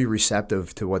very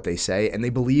receptive to what they say, and they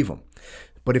believe them.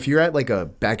 But if you're at like a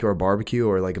backyard barbecue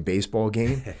or like a baseball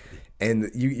game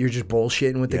and you're just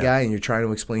bullshitting with the guy and you're trying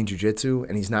to explain jiu-jitsu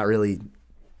and it's not going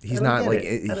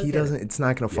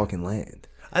to fucking land.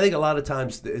 I think a lot of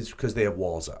times it's because they have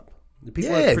walls up.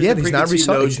 People he's not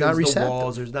receptive.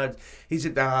 Walls,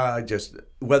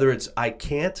 whether it's I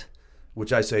can't,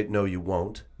 which I say, no, you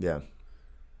won't. Yeah.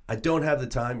 I don't have the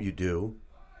time. You do.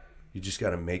 You just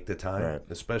got to make the time. Right.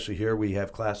 Especially here, we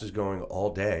have classes going all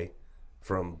day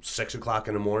from 6 o'clock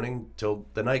in the morning till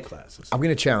the night classes. I'm going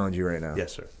to challenge you right now.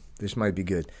 Yes, sir. This might be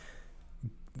good.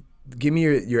 Give me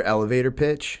your elevator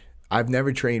pitch. I've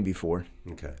never trained before.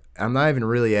 Okay. I'm not even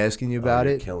really asking you about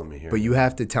you're it. Killing me here. But you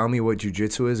have to tell me what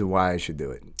jiu-jitsu is and why I should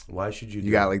do it. Why should you do it?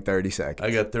 You got like 30 seconds.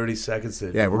 I got 30 seconds.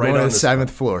 We're going to the 7th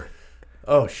floor.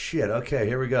 Oh, shit. Okay,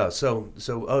 here we go. So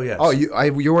yes. Oh,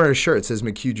 you're wearing a shirt that says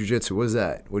McHugh Jiu-Jitsu. What is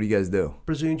that? What do you guys do?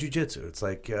 Brazilian Jiu-Jitsu. It's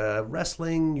like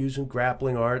wrestling, using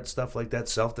grappling art, stuff like that,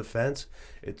 self-defense.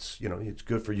 It's, it's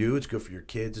good for you. It's good for your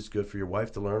kids. It's good for your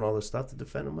wife to learn all this stuff to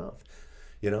defend them off.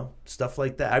 Stuff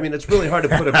like that. I mean, it's really hard to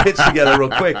put a pitch together real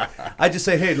quick. I just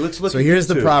say, hey, let's look at So here's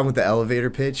the problem with the elevator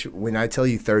pitch. When I tell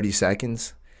you 30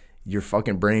 seconds, your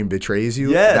fucking brain betrays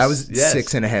you. Yes. That was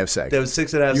 6.5 seconds. That was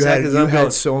 6.5 seconds. You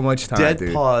had so much time, dead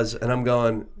dude. Pause, and I'm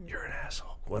going, you're an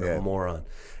asshole. What a moron.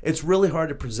 It's really hard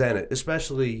to present it,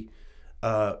 especially in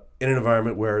an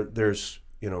environment where there's,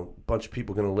 a bunch of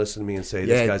people going to listen to me and say,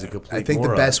 this guy's a complete moron. I think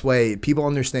the best way, people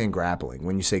understand grappling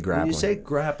when you say grappling. When you say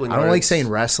grappling, I don't like saying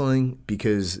wrestling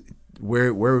because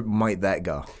where might that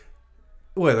go?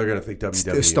 Well, they're going to think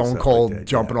WWE. Stone Cold like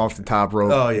jumping off the top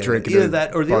rope, drinking. Either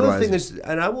that, or the other thing is,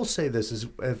 and I will say this, is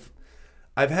if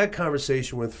I've had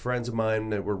conversation with friends of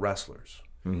mine that were wrestlers,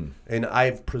 and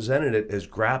I've presented it as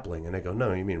grappling, and they go,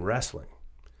 no, you mean wrestling.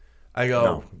 I go,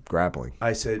 no, grappling.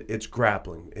 I said, it's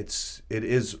grappling. It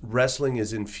is, wrestling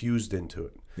is infused into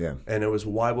it. Yeah. And it was,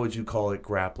 why would you call it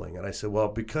grappling? And I said, well,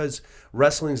 because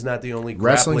wrestling's not the only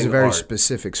grappling Wrestling's a very art.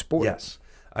 Specific sport. Yes.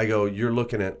 I go, you're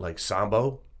looking at like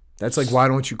Sambo. That's like, why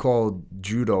don't you call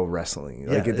judo wrestling?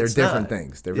 Like they're different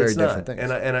things. They're very different things.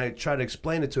 And I try to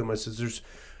explain it to him. I says,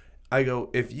 I go,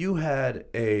 if you had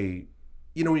when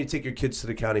you take your kids to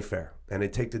the county fair and they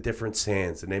take the different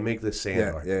sands and they make the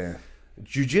sand art. Yeah.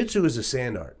 Jiu-jitsu is a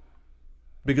sand art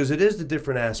because it is the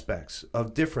different aspects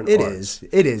of different arts.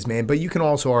 It is, man. But you can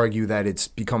also argue that it's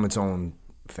become its own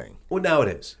thing. Well, now it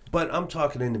is. But I'm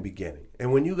talking in the beginning.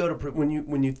 And when you go to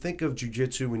when you think of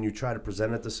jiu-jitsu, when you try to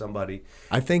present it to somebody,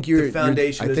 I think you're trying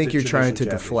to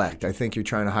deflect. I think you're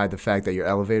trying to hide the fact that your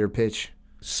elevator pitch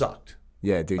sucked.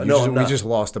 Yeah, dude. We just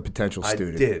lost a potential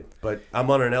student. I did, but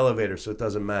I'm on an elevator, so it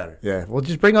doesn't matter. Yeah, well,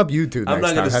 just bring up YouTube next time. I'm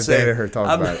not going to say Dana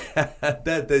talk about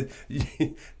it.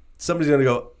 Somebody's going to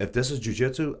go, if this is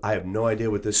jiu-jitsu, I have no idea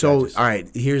what this is. So, all right,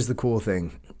 here's the cool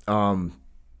thing. Simon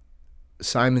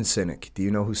Sinek. Do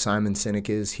you know who Simon Sinek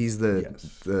is? He's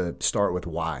the start with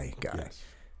Y guy. Yes.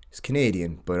 He's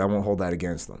Canadian, but I won't hold that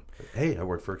against him. Hey, I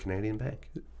work for a Canadian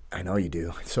bank. I know you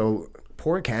do. So,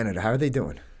 poor Canada, how are they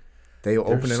doing? They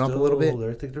opening up a little bit?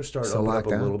 I think they're starting to open up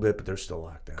a little bit, but they're still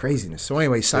locked down. Craziness. So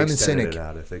anyway, Simon Sinek. It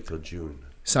out, I think, till June.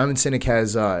 Simon Sinek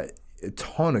has a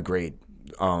ton of great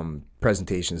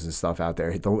presentations and stuff out there.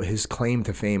 His claim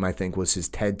to fame, I think, was his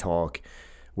TED Talk,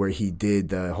 where he did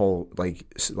the whole like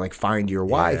find your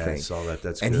why thing. I saw that.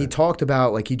 That's and good. He talked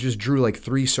about he just drew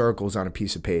 3 circles on a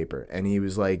piece of paper, and he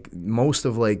was like, most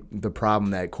of the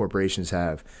problem that corporations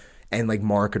have and like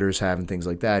marketers have and things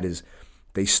like that is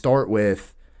they start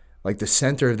with like the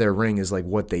center of their ring is like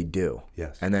what they do.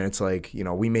 Yes. And then it's like, you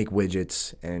know, we make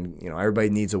widgets and, you know, everybody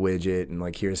needs a widget and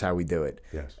like here's how we do it.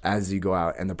 Yes. As you go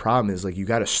out. And the problem is like you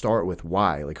got to start with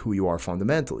why, like who you are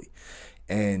fundamentally.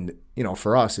 And, you know,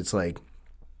 for us, it's like,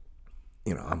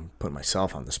 you know, I'm putting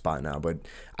myself on the spot now, but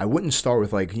I wouldn't start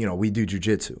with like, you know, we do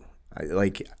jujitsu.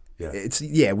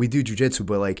 We do jujitsu,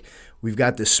 but like we've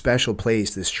got this special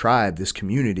place, this tribe, this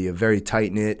community of very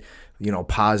tight knit, you know,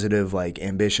 positive, like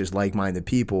ambitious, like minded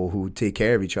people who take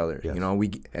care of each other. Yes. You know,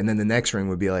 and then the next ring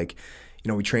would be like, you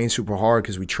know, we train super hard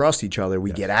because we trust each other.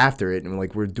 We get after it, and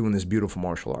like we're doing this beautiful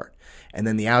martial art. And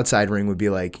then the outside ring would be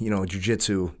like, you know,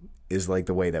 jujitsu is like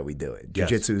the way that we do it.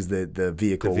 Jiu-jitsu is the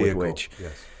vehicle with which.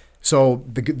 Yes. So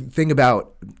the good thing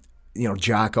about, you know,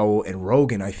 Jocko and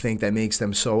Rogan, I think that makes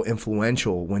them so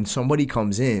influential. When somebody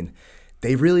comes in,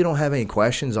 they really don't have any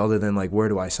questions other than like, where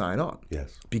do I sign up?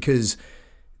 Yes. Because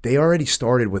they already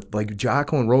started with, like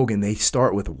Jocko and Rogan, they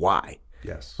start with why.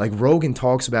 Yes. Like Rogan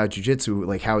talks about jiu-jitsu,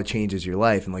 like how it changes your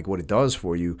life and like what it does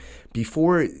for you.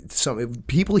 Before some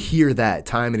people hear that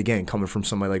time and again coming from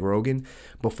somebody like Rogan,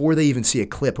 before they even see a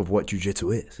clip of what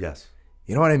jiu-jitsu is. Yes.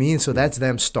 You know what I mean? So that's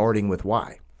them starting with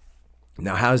why.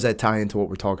 Now, how does that tie into what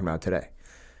we're talking about today?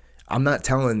 I'm not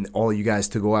telling all you guys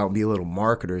to go out and be little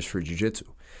marketers for jiu-jitsu.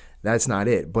 That's not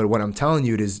it. But what I'm telling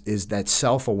you is that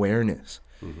self-awareness.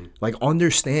 Mm-hmm. Like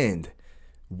understand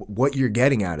what you're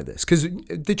getting out of this. Because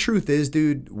the truth is,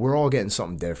 dude, we're all getting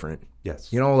something different.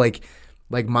 Yes. You know, like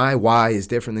my why is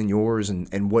different than yours,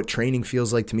 and what training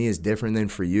feels like to me is different than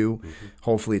for you. Mm-hmm.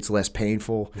 Hopefully it's less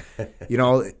painful. You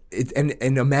know,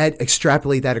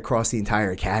 extrapolate that across the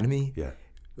entire academy. Yeah.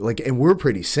 Like, and we're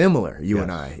pretty similar, you Yes.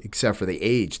 and I, except for the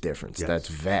age difference. Yes. That's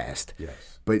vast.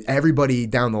 Yes. But everybody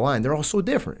down the line, they're all so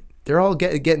different. They're all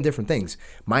getting different things.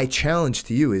 My challenge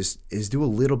to you is do a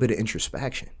little bit of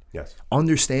introspection. Yes.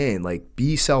 Understand, like,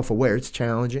 be self-aware. It's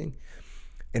challenging.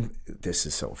 And this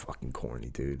is so fucking corny,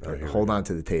 dude. Oh, Hold on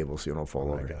to the table so you don't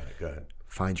fall over. I got it. Go ahead.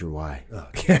 Find your why. Oh,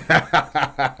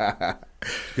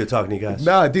 good talking to you guys.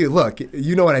 No, dude, look,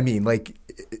 you know what I mean. Like,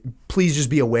 please just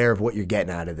be aware of what you're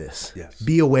getting out of this. Yes.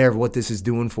 Be aware of what this is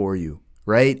doing for you,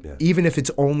 right? Yeah. Even if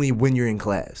it's only when you're in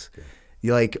class. Yeah.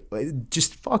 You like,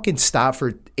 just fucking stop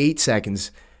for 8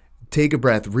 seconds, take a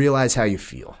breath, realize how you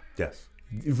feel. Yes.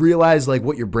 Realize like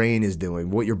what your brain is doing,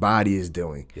 what your body is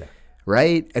doing. Yeah.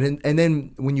 Right? And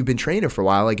then when you've been training for a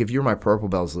while, like if you're my purple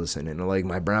belts listening or like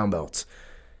my brown belts,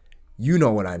 you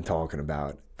know what I'm talking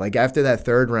about. Like after that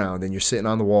third round and you're sitting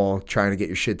on the wall trying to get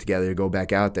your shit together to go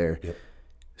back out there, yep.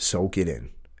 Soak it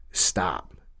in.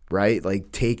 Stop. Right?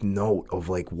 Like take note of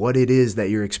like what it is that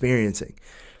you're experiencing.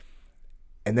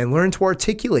 And then learn to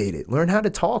articulate it. Learn how to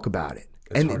talk about it.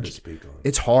 It's hard to speak on.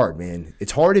 It's hard, man.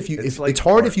 It's hard if you it's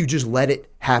hard if you just let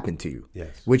it happen to you.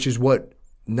 Yes. Which is what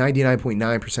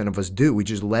 99.9% of us do. We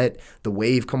just let the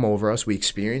wave come over us. We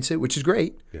experience it, which is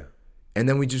great. Yeah. And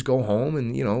then we just go home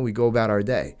and, you know, we go about our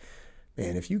day.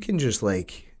 Man, if you can just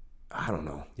like, I don't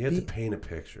know. You have to paint a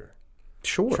picture.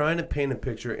 Sure. Trying to paint a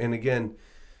picture. And again,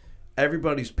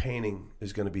 everybody's painting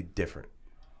is going to be different.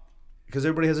 Because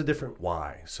everybody has a different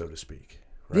why, so to speak.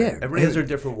 Right? Yeah. Everybody has their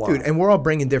different why. Dude, and we're all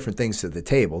bringing different things to the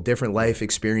table. Different life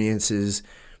experiences,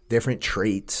 different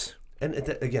traits. And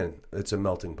again, it's a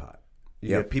melting pot. You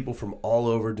Yep. get people from all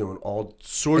over doing all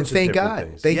sorts And thank of different God.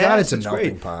 things. Thank God it's a great.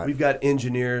 melting pot. We've got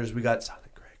engineers. We got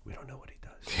Silent Greg. We don't know what he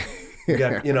does. We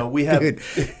got, you know, we have. Dude,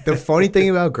 the funny thing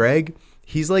about Greg,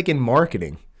 he's like in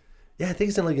marketing. Yeah, I think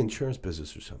it's in like insurance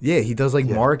business or something. Yeah, he does like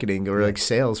marketing or like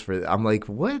sales for. I'm like,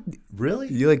 what? Really?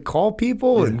 You like call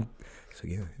people and. So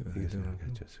yeah,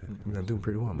 I'm doing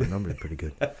pretty well. My number's pretty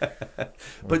good.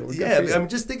 But yeah, I'm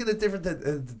just thinking the different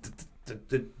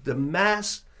the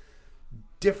mass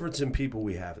difference in people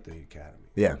we have at the academy.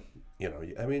 Yeah. You know,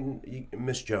 I mean,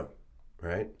 Miss Joan,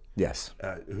 right? Yes.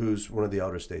 Who's one of the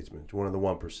elder statesmen, one of the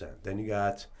 1%. Then you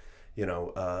got, you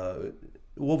know,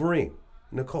 Wolverine,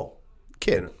 Nicole,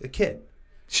 Kid. you know, a kid.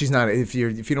 She's not. If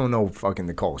you don't know fucking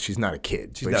Nicole, she's not a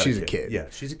kid. She's a kid. Yeah,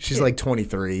 she's a kid. She's like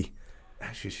 23.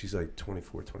 Actually, she's like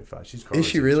 24, 25. She's Is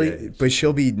she really? But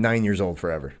she'll be 9 years old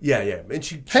forever. Yeah, yeah. And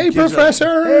she Hey, gives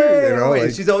professor! Hey, You know,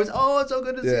 like- she's always, oh, it's so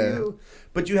good to see you.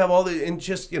 But you have all the, and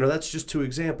just, you know, that's just two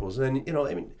examples. And, you know,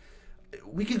 I mean,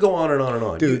 we could go on and on and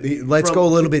on. Dude, let's go a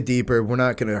little bit deeper. We're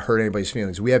not going to hurt anybody's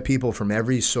feelings. We have people from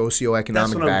every That's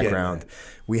socioeconomic what I'm background. getting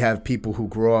We have people who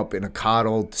grow up in a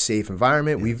coddled, safe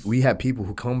environment. Yes. We have people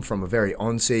who come from a very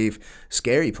unsafe,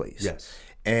 scary place. Yes.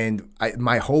 And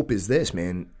my hope is this,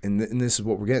 man, and this is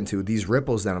what we're getting to, these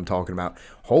ripples that I'm talking about.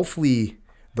 Hopefully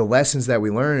the lessons that we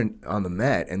learn on the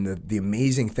mat and the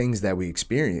amazing things that we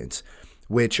experience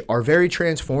which are very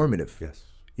transformative. Yes.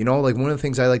 You know, like one of the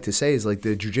things I like to say is like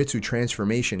the jiu-jitsu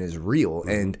transformation is real.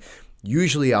 And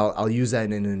usually I'll use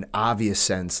that in an obvious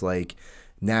sense, like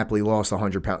Napoli lost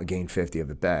 100 pounds, gained 50 of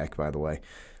it back, by the way.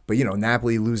 But, you know,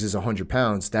 Napoli loses 100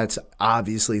 pounds. That's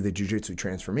obviously the jiu-jitsu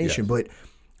transformation. Yes. But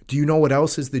do you know what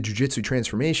else is the jiu-jitsu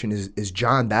transformation? Is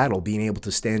John Battle being able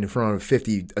to stand in front of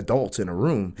 50 adults in a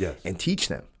room Yes. and teach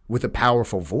them with a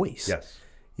powerful voice. Yes.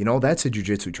 You know, that's a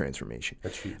jiu-jitsu transformation.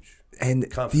 That's huge. And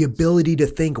Confidence. the ability to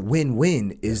think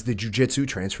win-win is the jiu-jitsu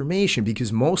transformation,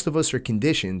 because most of us are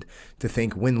conditioned to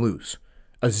think win-lose,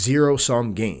 a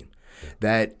zero-sum game.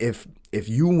 That if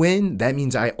you win, that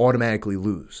means I automatically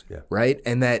lose, right?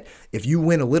 And that if you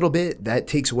win a little bit, that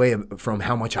takes away from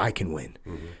how much I can win.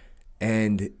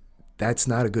 And that's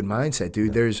not a good mindset,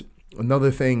 dude. There's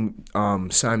another thing Simon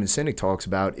Sinek talks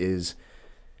about is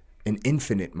an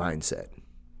infinite mindset.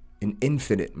 An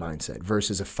infinite mindset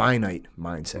versus a finite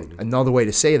mindset. Another way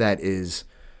to say that is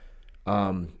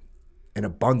an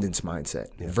abundance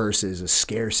mindset versus a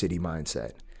scarcity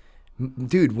mindset.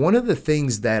 Dude, one of the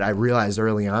things that I realized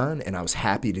early on, and I was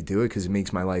happy to do it because it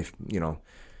makes my life, you know,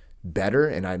 better,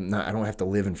 and I don't have to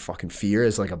live in fucking fear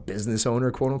as like a business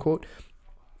owner, quote unquote.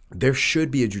 There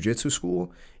should be a jiu-jitsu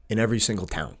school in every single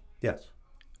town. Yes.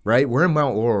 Right? We're in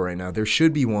Mount Laurel right now. There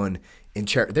should be one in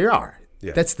There are.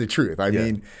 Yeah. That's the truth. I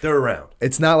mean, they're around.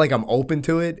 It's not like I'm open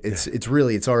to it. It's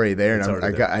already there, and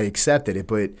already I accepted it.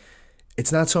 But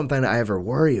it's not something I ever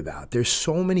worry about. There's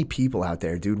so many people out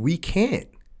there, dude. We can't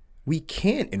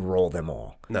enroll them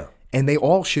all. No. And they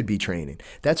all should be training.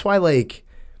 That's why, like,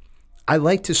 I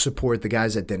like to support the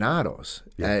guys at Donatos,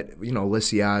 at, you know,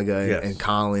 Lisiaga and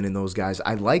Colin and those guys.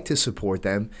 I like to support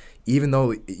them, even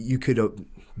though you could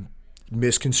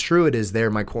misconstrue it as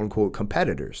they're my quote unquote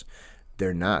competitors.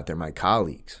 They're not. They're my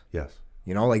colleagues. Yes.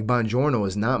 You know, like Bongiorno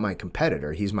is not my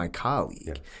competitor. He's my colleague.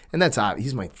 Yeah. And that's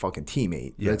he's my fucking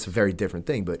teammate. Yes. That's a very different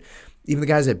thing. But even the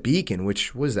guys at Beacon,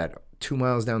 which was that 2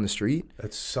 miles down the street?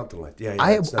 That's something like that.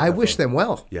 I wish them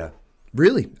well. Yeah.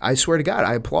 Really. I swear to God,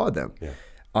 I applaud them. Yeah.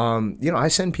 You know, I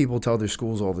send people to other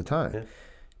schools all the time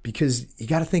because you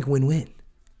got to think win-win.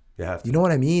 You know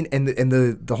what I mean? And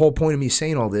the whole point of me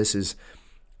saying all this is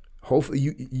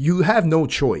hopefully you have no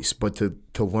choice but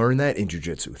to learn that in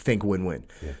jiu-jitsu. Think win-win.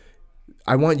 Yeah.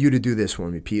 I want you to do this for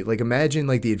me, Pete. Like, imagine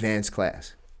like the advanced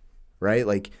class, right?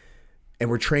 Like, and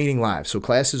we're training live. So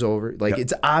class is over. Like,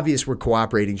 it's obvious we're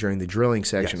cooperating during the drilling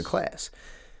section of class.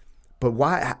 But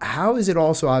why? How is it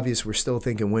also obvious we're still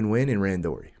thinking win-win in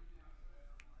Randori?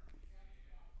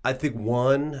 I think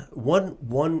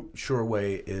one sure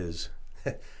way is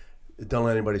don't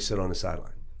let anybody sit on the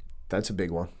sideline. That's a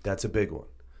big one. That's a big one.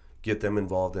 Get them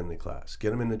involved in the class. Get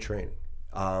them in the training.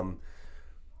 I'll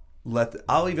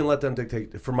even let them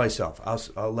dictate for myself.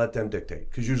 I'll let them dictate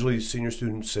because usually senior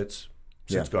student sits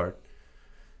guard,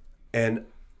 and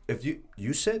if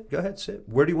you sit, go ahead, sit.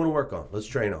 Where do you want to work on? Let's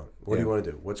train on. What do you want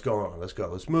to do? What's going on? Let's go.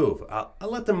 Let's move. I'll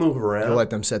let them move around. You'll let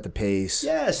them set the pace.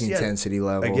 Yes, the intensity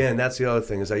level. Again, that's the other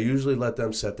thing is I usually let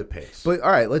them set the pace. But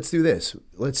all right, let's do this.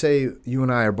 Let's say you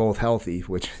and I are both healthy,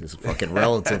 which is a fucking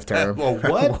relative term. Well,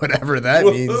 what? Whatever that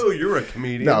means. Oh, you're a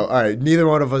comedian. No, all right. Neither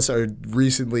one of us are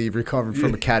recently recovered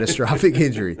from a catastrophic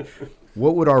injury.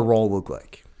 What would our role look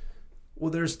like?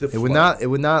 Well, there's the. It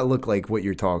would not look like what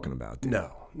you're talking about, dude.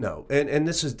 No, and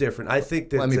this is different. I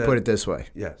think that. Let me put it this way.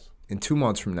 Yes. In 2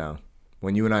 months from now,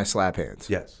 when you and I slap hands.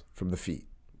 Yes. From the feet.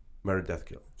 Murder, death,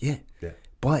 kill. Yeah.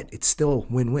 But it's still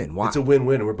win-win. Why? It's a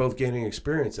win-win, and we're both gaining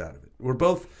experience out of it. We're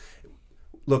both.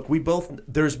 Look,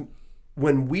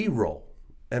 when we roll,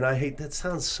 and I hate that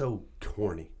sounds so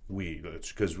corny.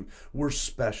 It's because we're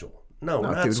special. No,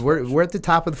 we're not. Dude, we're at the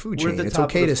top of the food chain. It's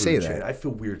okay to say that. I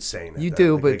feel weird saying that. You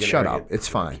do, but shut up. It's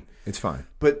fine. It's fine.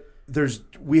 But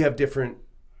we have different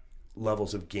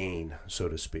levels of gain, so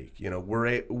to speak. You know,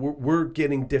 we're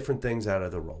getting different things out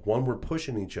of the roll. One, we're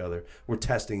pushing each other. We're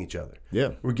testing each other.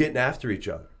 Yeah. We're getting after each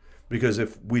other. Because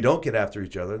if we don't get after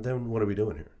each other, then what are we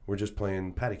doing here? We're just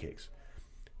playing patty cakes.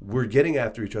 We're getting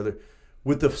after each other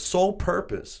with the sole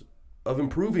purpose of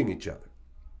improving each other.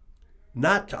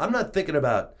 I'm not thinking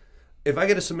about if I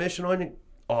get a submission on you,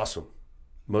 awesome.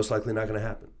 Most likely not going to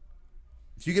happen.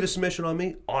 If you get a submission on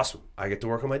me, awesome. I get to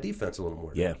work on my defense a little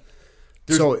more. Yeah.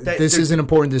 This is an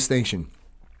important distinction.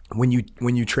 When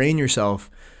you train yourself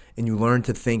and you learn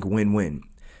to think win-win,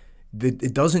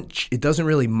 it doesn't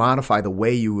really modify the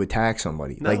way you attack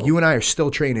somebody. No. Like you and I are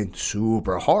still training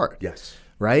super hard. Yes.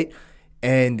 Right?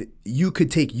 And you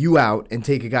could take you out and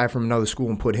take a guy from another school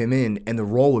and put him in, and the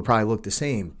role would probably look the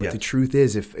same. But Yeah. the truth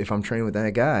is, if I'm training with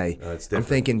that guy, it's I'm different.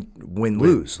 thinking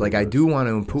win-lose. Like, I do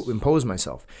want to impose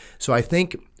myself. So I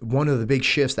think one of the big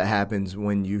shifts that happens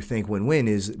when you think win-win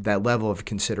is that level of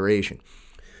consideration.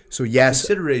 So yes,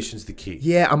 Consideration's the key.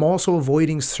 yeah, I'm also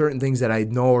avoiding certain things that I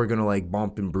know are going to like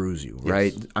bump and bruise you,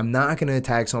 right? I'm not going to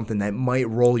attack something that might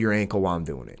roll your ankle while I'm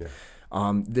doing it.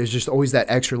 There's just always that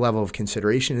extra level of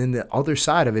consideration. And the other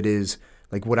side of it is,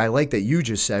 like, what I like that you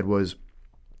just said was,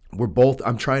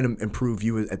 I'm trying to improve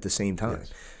you at the same time.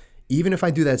 Yes. Even if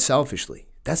I do that selfishly.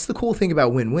 That's the cool thing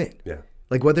about win-win. Yeah.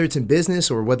 Like, whether it's in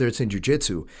business or whether it's in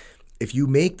jiu-jitsu, if you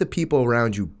make the people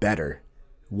around you better,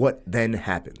 what then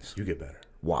happens? You get better.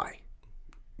 Why?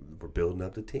 We're building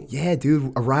up the team. Yeah,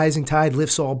 dude, a rising tide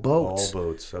lifts all boats. All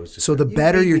boats. I was just So the you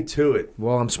better beat you're me to it.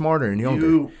 Well, I'm smarter and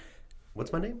younger.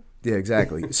 What's my name? Yeah,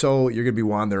 exactly. So you're gonna be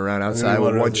wandering around outside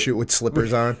with one shoe with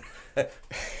slippers on.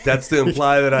 That's to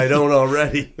imply that I don't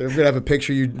already. They're gonna have a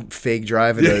picture of you fake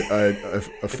driving a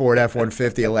Ford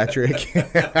F-150 electric.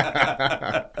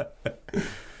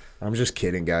 I'm just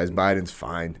kidding, guys. Biden's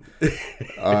fine.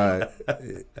 Yeah,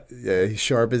 he's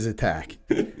sharp as a tack.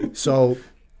 So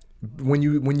when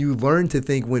you learn to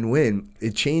think win-win,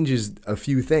 it changes a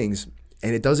few things,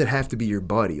 and it doesn't have to be your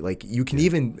buddy. Like, you can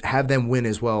even have them win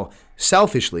as well,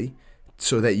 selfishly,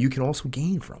 so that you can also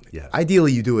gain from it. Yes.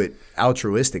 Ideally, you do it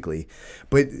altruistically,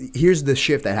 but here's the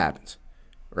shift that happens.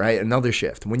 Right? Another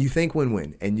shift. When you think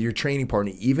win-win and your training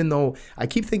partner, even though I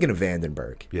keep thinking of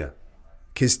Vandenberg, Yeah.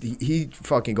 because he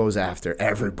fucking goes after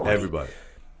everybody. Everybody.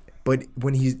 But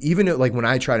when he's, even like when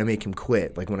I try to make him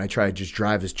quit, like when I try to just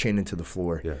drive his chin into the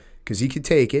floor, Yeah. because he could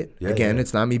take it. Yeah, Again, yeah.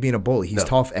 it's not me being a bully. He's No.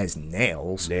 tough as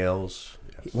nails. Nails.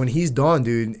 Yes. When he's done,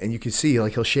 dude, and you can see,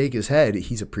 like, he'll shake his head,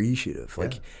 he's appreciative.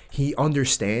 Like, he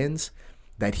understands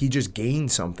that he just gained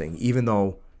something, even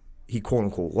though he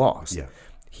quote-unquote lost. Yeah.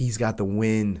 He's got the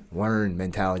win-learn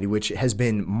mentality, which has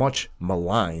been much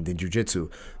maligned in jiu-jitsu.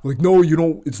 Like, no, you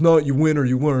don't. It's not you win or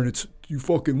you learn. It's you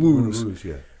fucking lose.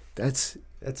 Yeah. That's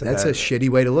That's a a bad- shitty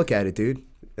way to look at it, dude.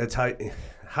 That's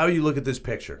how you look at this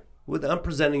picture. I'm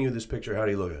presenting you this picture. How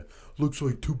do you look at it? Looks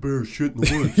like two bears shit in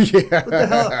the woods. Yeah. What the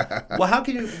hell? Well, how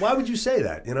can you? Why would you say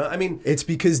that? You know, I mean, It's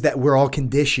because that we're all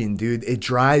conditioned, dude. It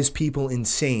drives people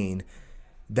insane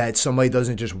that somebody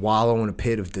doesn't just wallow in a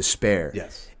pit of despair.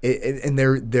 Yes. And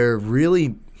they're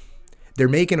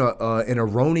making an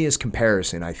erroneous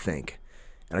comparison, I think,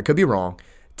 and I could be wrong,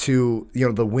 to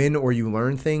the win or you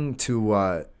learn thing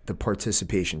to the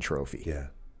participation trophy. yeah.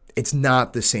 It's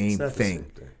not the same It's not the thing. same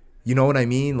thing. You know what I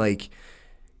mean? Like,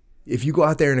 if you go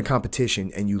out there in a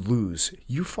competition and you lose,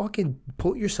 you fucking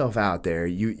put yourself out there.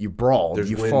 You brawled,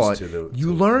 There's you wins fought, to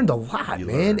you learned a lot, you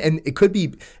man. learn. And it could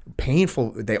be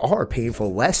painful. They are painful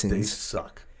They lessons,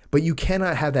 suck. but you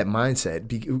cannot have that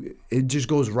mindset. It just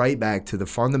goes right back to the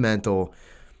fundamental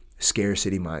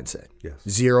scarcity mindset. Yes.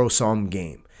 Zero-sum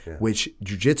game, Yeah. which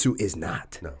jiu-jitsu is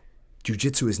not. No.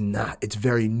 Jiu-jitsu is not. It's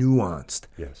very nuanced.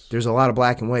 Yes. There's a lot of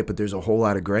black and white, but there's a whole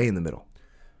lot of gray in the middle.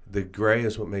 The gray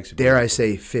is what makes it. Dare I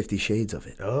say 50 shades of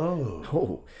it. Oh.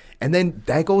 Oh, and then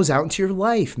that goes out into your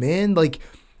life, man. Like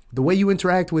the way you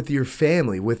interact with your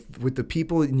family, with the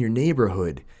people in your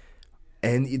neighborhood,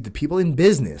 and the people in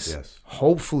business. Yes.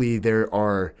 Hopefully there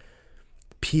are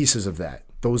pieces of that,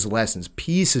 those lessons,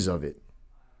 pieces of it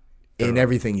in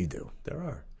everything you do. There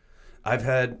are. I've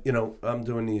had, I'm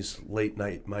doing these late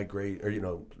night migrate or,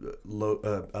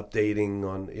 updating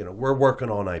on, we're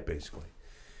working all night basically.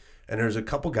 And there's a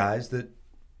couple guys that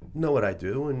know what I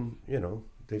do and,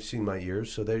 they've seen my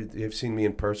ears. So they've seen me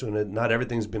in person and not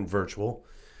everything's been virtual.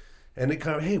 And they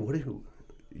kind of, hey, what are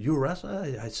you a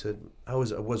wrestler? I said, I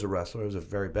was a wrestler. I was a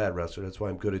very bad wrestler. That's why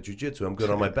I'm good at jiu-jitsu. I'm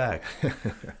good on my back.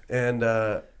 And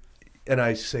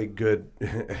I say good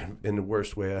in the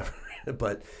worst way ever.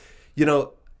 But,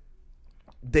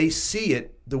 they see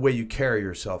it the way you carry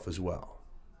yourself as well.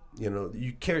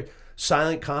 You carry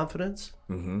silent confidence.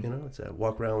 Mm-hmm. It's a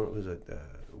walk around. Was it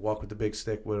walk with the big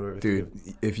stick? Whatever. Dude,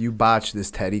 if you botch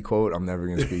this Teddy quote, I'm never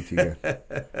going to speak to you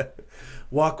again.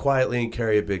 Walk quietly and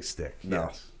carry a big stick. No.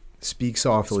 Yes. Speak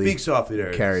softly. Speak softly.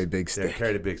 There. Carry it a is. big There, stick.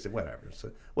 carry the big stick. Whatever.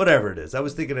 So, whatever it is. I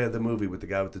was thinking of the movie with the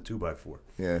guy with the 2x4.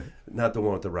 Yeah. Not the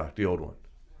one with the rock. The old one.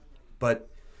 But.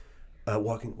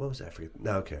 Walking, what was that? I forget.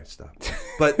 No, okay, stop.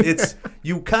 But it's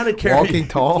you kind of carry Walking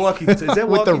Tall. Is that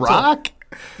With the Walking Tall? Rock?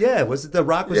 Yeah, was it the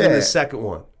Rock was in Yeah. the second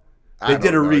one? I They did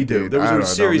a don't know, redo. dude. There was I a don't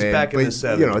series know, man. back in the But,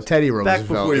 70s. Teddy Back Roosevelt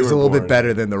before you is were a little born. bit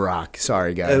better than The Rock.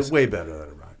 Sorry, guys. Way better than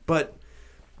the Rock. But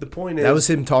the point is, That was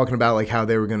him talking about like how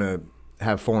they were gonna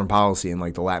have foreign policy in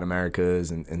like the Latin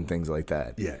Americas and things like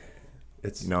that. yeah.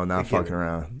 It's not again, fucking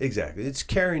around. Exactly.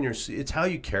 It's how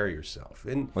you carry yourself.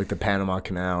 And Like the Panama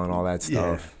Canal and all that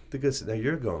stuff. Yeah. Now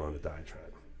you're going on a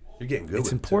diatribe. You're getting good.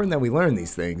 It's important that we learn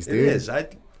these things, dude. It is.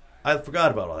 I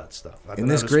forgot about all that stuff. In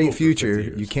this great future,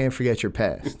 you can't forget your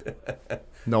past.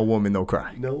 No woman, no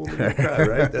cry. No woman, no cry,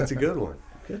 right? That's a good one.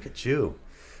 Look at you.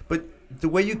 But the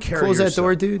way you carry Close yourself. that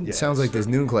door, dude. It sounds like this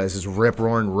noon class is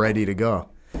rip-roaring, ready to go.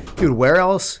 Dude, where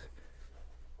else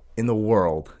in the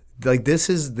world? Like, this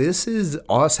is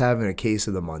us having a case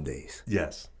of the Mondays.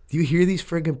 Yes. Do you hear these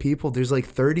friggin' people? There's like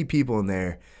 30 people in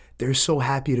there. They're so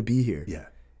happy to be here. Yeah.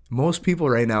 Most people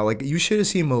right now, like, you should have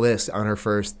seen Melissa on her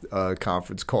first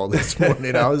conference call this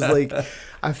morning. I was like,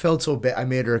 I felt so bad. I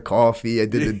made her a coffee. I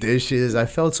did the dishes. I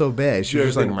felt so bad. She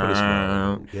was just like,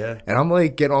 yeah. And I'm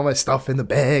like getting all my stuff in the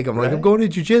bag. I'm like, I'm going to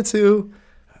jiu-jitsu.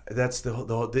 That's the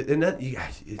and that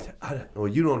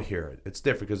you don't hear it. It's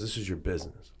different because this is your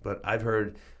business. But I've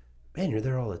heard, man, you're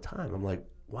there all the time. I'm like,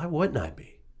 why wouldn't I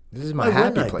be? This is my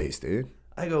happy place, dude.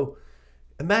 I go,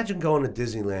 imagine going to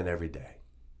Disneyland every day.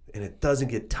 And it doesn't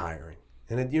get tiring.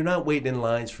 And you're not waiting in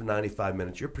lines for 95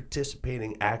 minutes. You're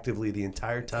participating actively the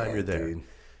entire time you're there. Dude.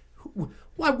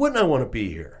 Why wouldn't I want to be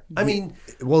here? I mean...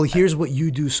 Well, here's what you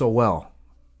do so well.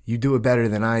 You do it better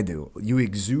than I do. You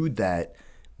exude that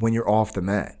when you're off the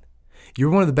mat.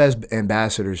 You're one of the best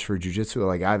ambassadors for jiu-jitsu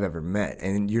like I've ever met.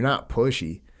 And you're not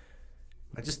pushy.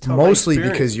 I just tell mostly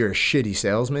because you're a shitty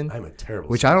salesman. I'm a terrible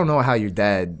which salesman. I don't know how your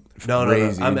dad raised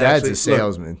you. I'm Your dad's actually, a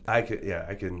salesman. Look, I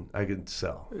could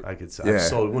sell. Yeah. I've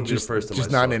sold. Wouldn't be the first time just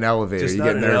I not sold. in an elevator. Just You not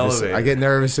get in an nervous. elevator. I get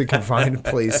nervous in confined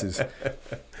places.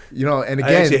 You know, and I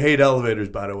again, actually hate elevators,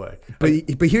 by the way.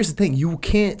 But here's the thing: you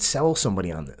can't sell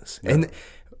somebody on this. No.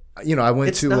 And I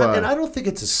went to, and I don't think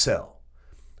it's a sell.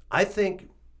 I think,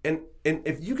 and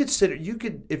if you consider,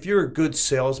 if you're a good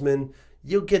salesman,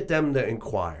 you'll get them to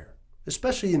inquire.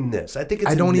 Especially in this. I think it's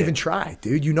I don't even try,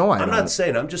 dude. You know I don't. I'm not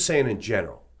saying. I'm just saying in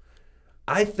general.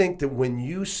 I think that when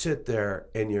you sit there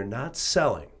and you're not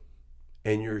selling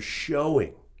and you're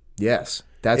showing. Yes.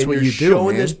 That's what you do,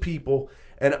 showing man. this people.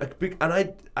 And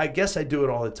I guess I do it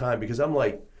all the time because I'm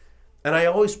like, and I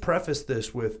always preface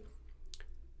this with,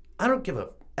 I don't give a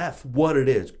F what it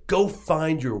is. Go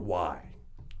find your why,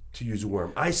 to use a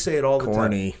word. I say it all the time.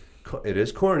 Corny. It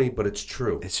is corny, but it's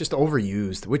true. It's just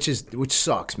overused, which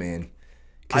sucks, man.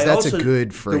 Because that's a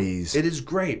good phrase. It is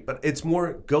great, but it's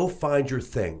more go find your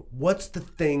thing. What's the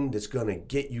thing that's going to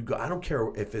get you go? I don't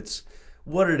care if it's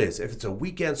what it is. If it's a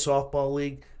weekend softball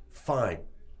league, fine.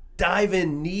 Dive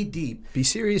in knee deep. Be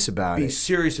serious about it. Be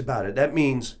serious about it. That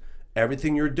means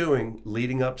everything you're doing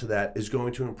leading up to that is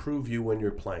going to improve you when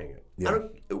you're playing it. Yeah.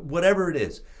 Whatever it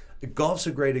is. Golf's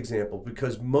a great example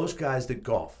because most guys that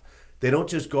golf, they don't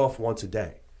just golf once a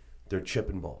day. They're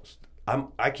chipping balls.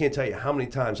 I can't tell you how many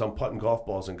times I'm putting golf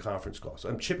balls in conference calls.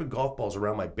 I'm chipping golf balls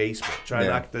around my basement, trying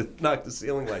to knock the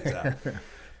ceiling lights out.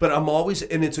 But I'm always,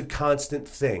 and it's a constant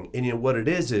thing. And you know what it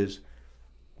is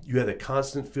you have a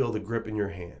constant feel of the grip in your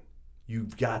hand.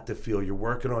 You've got to feel you're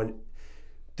working on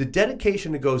the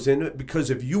dedication that goes into it. Because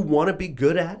if you want to be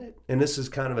good at it, and this is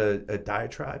kind of a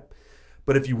diatribe,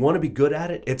 but if you want to be good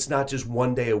at it, it's not just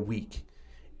one day a week.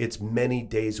 It's many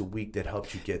days a week that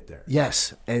helps you get there.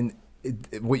 Yes, and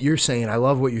what you're saying, I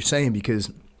love what you're saying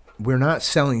because we're not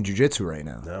selling jiu-jitsu right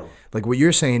now. No. Like what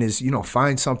you're saying is,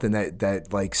 find something that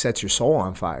like sets your soul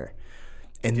on fire.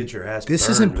 And get your ass this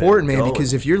is burned, important, man, going.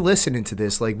 because if you're listening to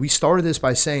this, like we started this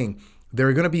by saying there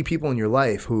are going to be people in your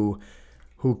life who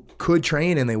could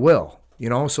train and they will,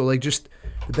 So like just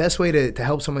the best way to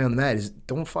help somebody on the mat is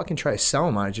don't fucking try to sell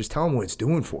them on it. Just tell them what it's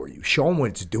doing for you. Show them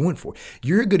what it's doing for you.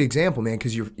 You're a good example, man,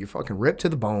 because you're fucking ripped to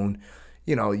the bone.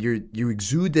 You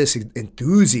exude this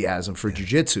enthusiasm for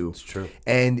jiu-jitsu. It's true.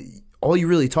 And all you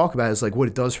really talk about is like what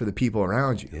it does for the people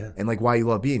around you and like why you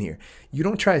love being here. You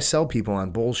don't try to sell people on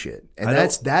bullshit. And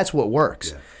that's what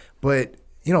works. Yeah. But,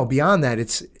 beyond that,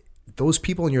 it's those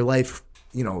people in your life,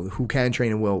 who can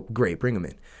train and will, great, bring them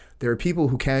in. There are people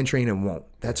who can train and won't.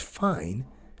 That's fine.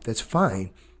 That's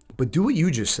fine. But do what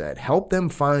you just said. Help them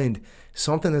find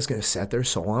something that's going to set their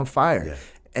soul on fire. Yeah.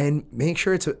 And make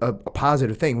sure it's a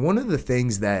positive thing. One of the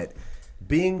things that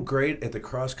being great at the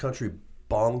cross country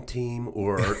bong team,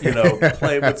 or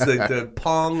playing with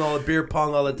the beer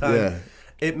pong all the time. Yeah.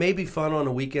 It may be fun on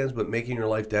the weekends, but making your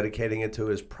life dedicating it to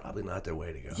it is probably not the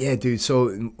way to go. Yeah, dude.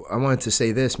 So I wanted to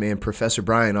say this, man. Professor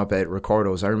Brian up at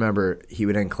Ricardo's, I remember he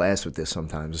would end class with this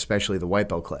sometimes, especially the white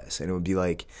belt class, and it would be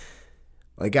like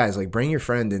guys, like bring your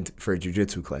friend in for a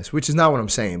jiu-jitsu class, which is not what I'm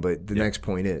saying, but the next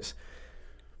point is.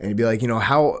 And he'd be like,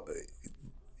 how,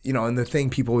 and the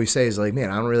thing people always say is like, man,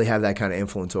 I don't really have that kind of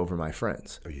influence over my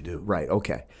friends. Oh, you do? Right,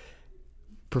 okay.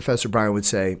 Professor Brian would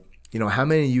say, You know, how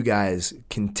many of you guys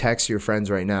can text your friends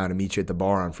right now to meet you at the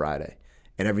bar on Friday?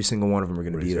 And every single one of them are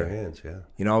going to be Raise there. their hands, yeah.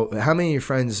 You know, how many of your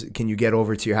friends can you get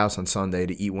over to your house on Sunday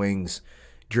to eat wings,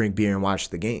 drink beer, and watch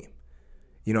the game?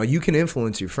 You know, you can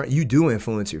influence your friend. You do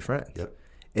influence your friends. Yep.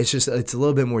 It's just, it's a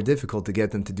little bit more difficult to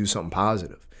get them to do something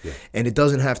positive. Yeah. And it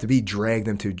doesn't have to be drag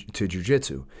them to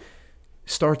jiu-jitsu.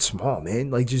 Start small, man.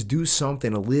 Like, just do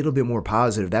something a little bit more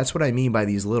positive. That's what I mean by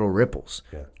these little ripples.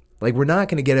 Yeah. Like, we're not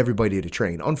going to get everybody to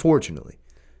train, unfortunately.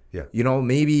 Yeah. You know,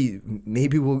 maybe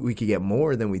we could get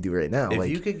more than we do right now. If like,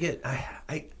 you could get,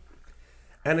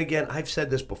 and again, I've said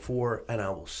this before, and I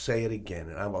will say it again,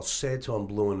 and I will say it till I'm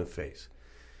blue in the face.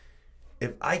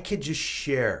 If I could just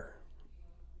share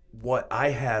what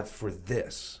I have for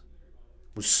this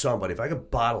with somebody, if I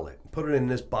could bottle it, put it in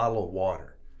this bottle of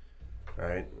water, all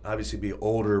right? Obviously, be an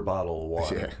older bottle of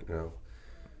water, Yeah. you know.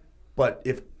 But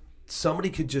if somebody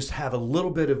could just have a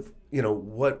little bit of, you know,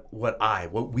 what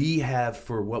we have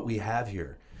for what we have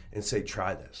here, and say,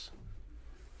 try this.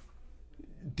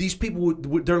 These people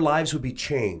would their lives would be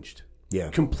changed, yeah.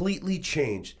 completely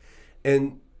changed.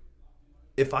 And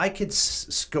if I could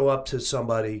go up to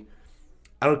somebody,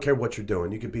 I don't care what you're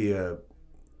doing. You could be a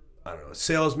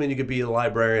salesman. You could be a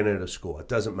librarian at a school. It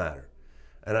doesn't matter.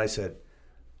 And I said,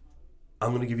 I'm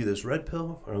going to give you this red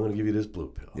pill, or I'm going to give you this blue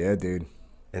pill. Yeah, dude.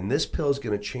 And this pill is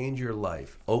going to change your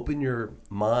life, open your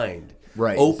mind,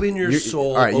 Right. open your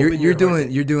soul. All right, open you're your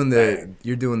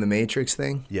heart. doing the Matrix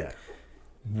thing. Yeah.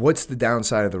 What's the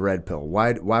downside of the red pill?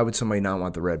 Why would somebody not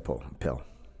want the red pill?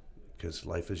 Because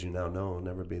life as you now know will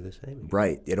never be the same again.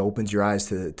 Right. It opens your eyes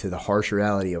to the harsh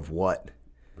reality of what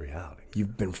Reality.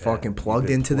 you've been fucking plugged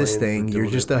been into this playing thing. for You're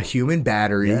doing just it. a human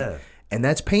battery, Yeah. and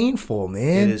that's painful,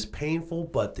 man. It is painful,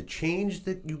 but the change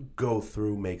that you go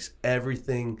through makes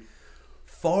everything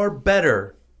far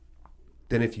better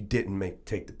than if you didn't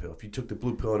take the pill. If you took the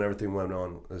blue pill and everything went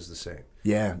on as the same.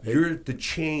 Yeah. You're the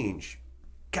change.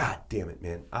 God damn it,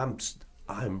 man. I'm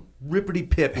rippity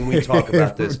pip when we talk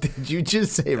about this. Did you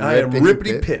just say I am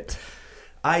rippity pip? pip.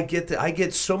 I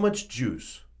get so much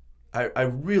juice. I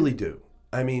really do.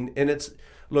 I mean, and it's,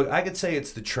 look, I could say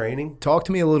it's the training. Talk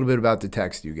to me a little bit about the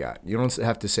text you got. You don't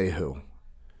have to say who,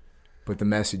 but the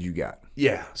message you got.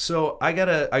 Yeah. So I got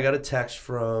a text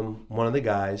from one of the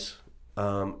guys,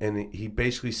 and he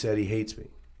basically said he hates me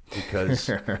because,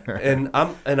 and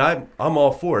I'm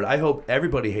all for it. I hope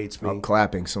everybody hates me. I'm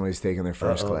clapping. Somebody's taking their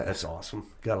first class. That's awesome.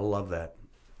 Gotta love that.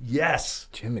 Yes.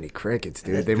 Jiminy Crickets,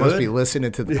 dude. That's They must good. be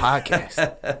listening to the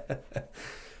podcast.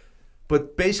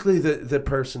 But basically, the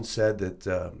person said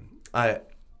that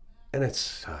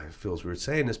it feels weird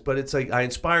saying this, but it's like I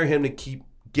inspire him to keep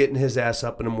getting his ass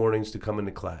up in the mornings to come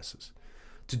into classes,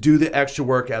 to do the extra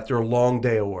work after a long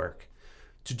day of work,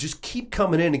 to just keep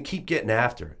coming in and keep getting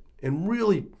after it, and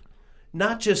really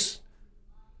not just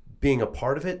being a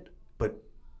part of it, but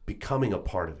becoming a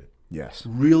part of it. Yes.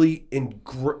 Really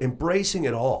embracing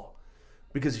it all,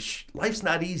 because life's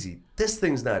not easy. This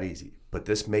thing's not easy, but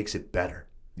this makes it better.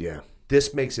 Yeah.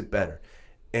 This makes it better.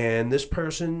 And this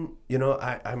person, you know,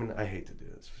 I mean, I hate to do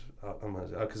this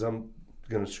because I'm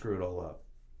going to screw it all up.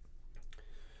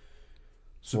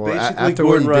 So Well, basically, after what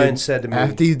Gordon you Ryan did- said to me,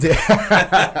 After you did.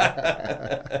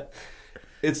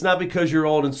 it's not because you're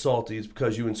old and salty. It's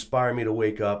because you inspire me to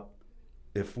wake up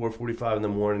at 4:45 in the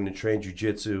morning and train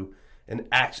jiu-jitsu and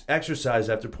exercise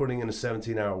after putting in a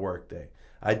 17-hour workday.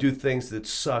 I do things that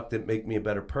suck that make me a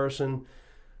better person.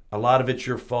 A lot of it's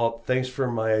your fault. Thanks for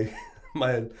my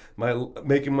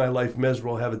making my life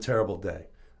miserable. Have a terrible day.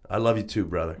 I love you too,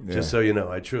 brother. Yeah. Just so you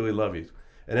know, I truly love you,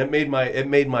 and it made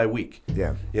my week.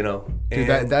 Yeah. You know, Dude,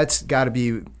 and that's got to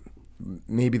be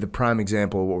maybe the prime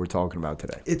example of what we're talking about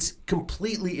today. it's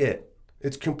completely it.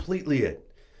 It's completely it.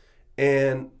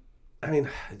 And I mean,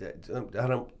 I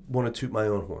don't want to toot my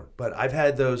own horn, but I've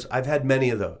had those. I've had many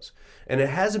of those, and it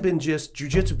hasn't been just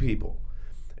jiu-jitsu people.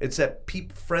 It's that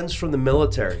friends from the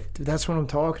military. Dude, that's what I'm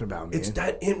talking about, man. It's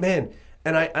that man.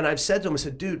 And I've said to him, I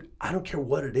said, dude, I don't care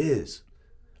what it is.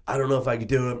 I don't know if I could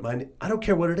do it. I don't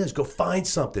care what it is. Go find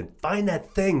something. Find that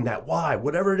thing, that why,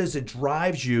 whatever it is that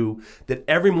drives you. That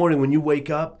every morning when you wake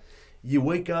up.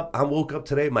 I woke up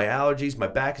today. My allergies, my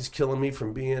back is killing me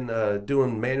from being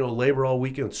doing manual labor all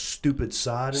weekend with stupid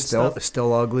sod and stuff.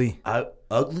 Still ugly.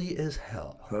 Ugly as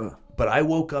hell. Huh. But I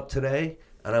woke up today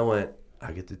and I went,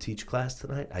 I get to teach class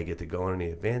tonight. I get to go on the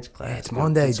advanced class. Yeah, it's Get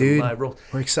Monday, some dude. live rolls.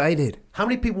 We're excited. How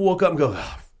many people woke up and go,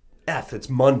 oh, F, it's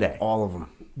Monday? All of them.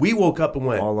 We woke up and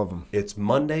went, All of them. it's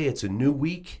Monday. It's a new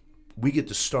week. We get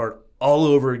to start all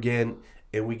over again,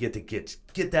 and we get to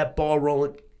get that ball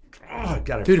rolling. Oh, I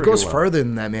gotta Dude, it freaking goes love further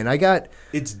than that, man.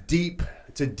 It's deep.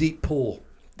 It's a deep pool.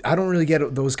 I don't really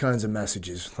get those kinds of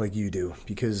messages like you do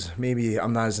because maybe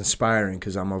I'm not as inspiring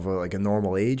because I'm of a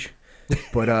normal age.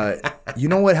 But you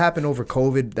know what happened over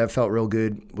COVID that felt real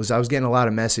good was I was getting a lot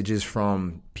of messages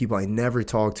from people I never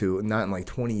talked to, not in like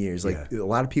 20 years. Like a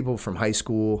lot of people from high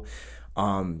school,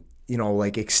 you know,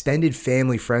 like extended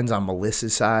family friends on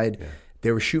Melissa's side. Yeah.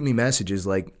 They were shooting me messages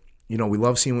like, you know, we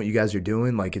love seeing what you guys are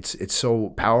doing. Like it's so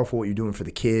powerful what you're doing for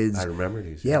the kids. I remember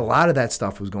these. Yeah, a lot of that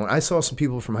stuff was going. I saw some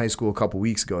people from high school a couple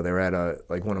weeks ago. They were at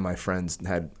like one of my friends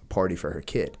had a party for her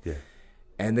kid. Yeah.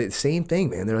 And the same thing,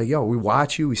 man. They're like, yo, we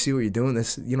watch you. We see what you're doing.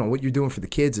 This, you know, what you're doing for the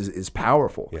kids is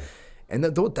powerful. Yeah. And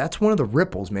that's one of the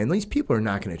ripples, man. These people are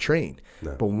not going to train.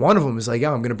 No. But one of them is like,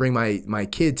 yo, I'm going to bring my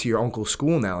kid to your uncle's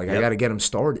school now. Like, I got to get him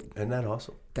started. Isn't that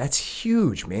awesome? That's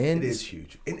huge, man. It is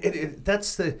huge. And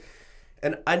that's the –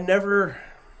 and I never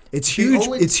 – it's huge.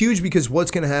 It's huge because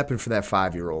what's going to happen for that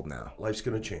 5-year-old now? Life's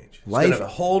going to change. It's going to have a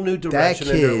whole new direction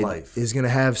in their life. That kid is going to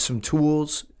have some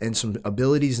tools and some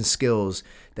abilities and skills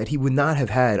that he would not have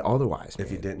had otherwise. If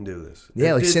he didn't do this.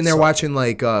 Yeah, like sitting there watching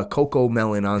like Coco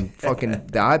Melon on fucking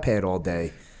the iPad all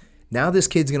day. Now this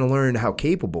kid's going to learn how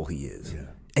capable he is. Yeah.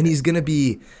 And he's going to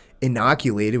be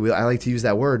inoculated. I like to use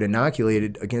that word,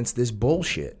 inoculated against this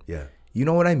bullshit. Yeah. You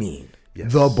know what I mean?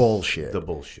 Yes. The bullshit. The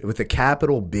bullshit. With a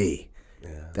capital B.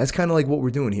 That's kind of like what we're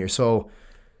doing here. So,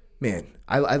 man,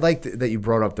 I like that you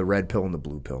brought up the red pill and the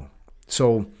blue pill.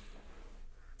 So,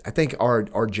 I think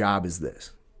our job is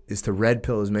this, is to red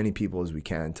pill as many people as we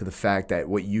can to the fact that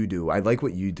what you do, I like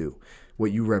what you do,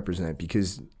 what you represent,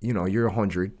 because, you know, you're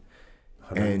 100.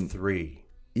 103.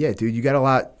 Yeah, dude, you got a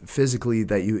lot physically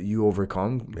that you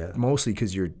overcome, mostly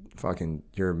because you're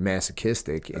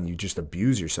masochistic and you just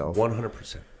abuse yourself.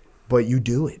 100%. But you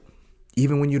do it.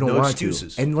 Even when you don't want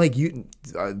excuses. To. And like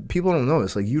people don't know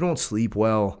this. Like you don't sleep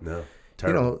well. No.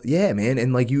 Terrible. You know, yeah, man.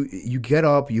 And like you get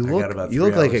up, you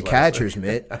look like a catcher's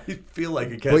mitt. I feel like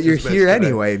a catcher's mitt. But you're here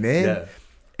anyway, man. Yeah.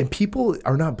 And people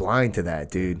are not blind to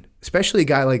that, dude. Especially a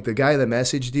guy like the guy that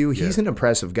messaged you. He's an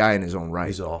impressive guy in his own right.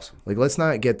 He's awesome. Like let's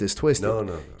not get this twisted.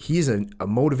 No. He's a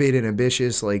motivated,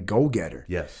 ambitious, like go-getter.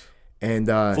 Yes. And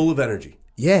full of energy.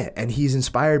 Yeah, and he's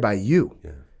inspired by you.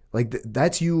 Yeah. Like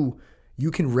that's you. You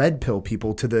can red pill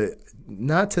people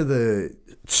not to the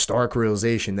stark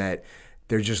realization that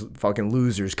they're just fucking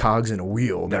losers, cogs in a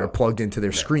wheel that are plugged into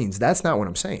their screens. That's not what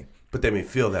I'm saying. But they may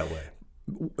feel that way.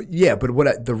 Yeah,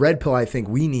 but the red pill I think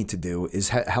we need to do is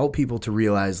help people to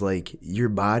realize like your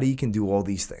body can do all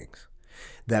these things.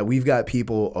 That we've got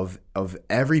people of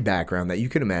every background that you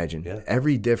can imagine,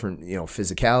 every different, you know,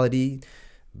 physicality,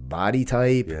 body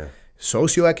type,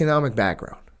 socioeconomic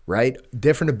background. Right?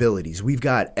 Different abilities. We've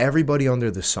got everybody under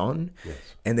the sun,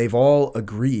 and they've all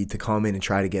agreed to come in and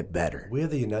try to get better. We're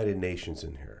the United Nations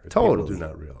in here. Totally. People do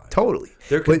not realize. Totally.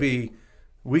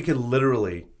 We could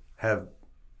literally have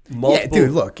multiple. Yeah,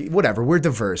 dude, look, whatever. We're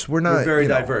diverse. We're very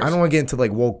diverse. I don't want to get into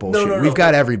like woke bullshit. No, We've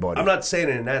got everybody. I'm not saying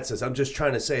it in that sense. I'm just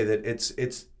trying to say that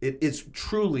it's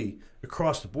truly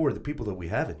across the board the people that we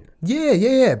have in here.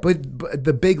 Yeah. But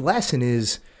the big lesson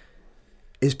is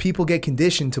people get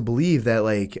conditioned to believe that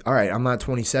like, all right, I'm not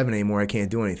 27 anymore, I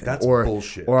can't do anything. That's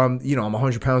bullshit. Or I'm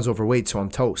 100 pounds overweight, so I'm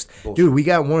toast. Bullshit. Dude, we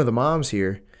got one of the moms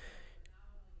here.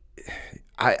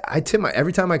 I tip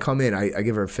every time I come in, I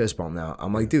give her a fist bump now.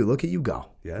 I'm like, dude, look at you go.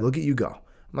 Yeah. Look at you go.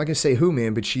 I'm not gonna say who,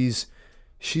 man, but she's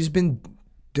been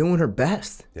doing her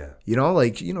best. Yeah. You know,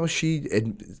 like, you know, she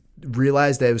had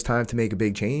realized that it was time to make a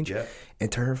big change. Yeah.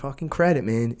 And to her fucking credit,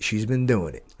 man, she's been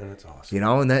doing it. And that's awesome. You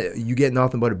know, and that you get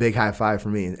nothing but a big high five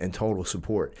from me and total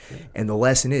support. Yeah. And the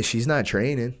lesson is she's not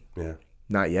training. Yeah.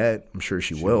 Not yet. I'm sure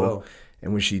she will.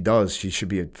 And when she does, she should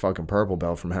be a fucking purple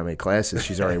belt from how many classes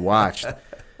she's already watched.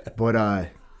 But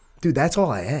dude, that's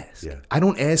all I ask. Yeah. I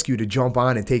don't ask you to jump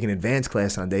on and take an advanced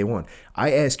class on day one.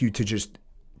 I ask you to just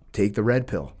take the red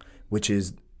pill, which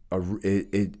is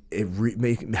it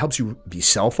helps you be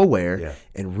self-aware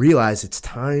and realize it's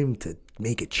time to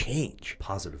make a change.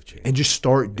 Positive change. And just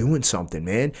start doing something,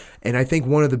 man. And I think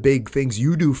one of the big things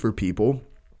you do for people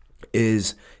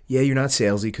is, you're not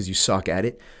salesy because you suck at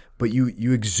it, but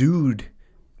you exude,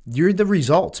 you're the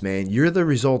results, man. You're the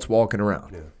results walking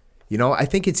around. Yeah. You know, I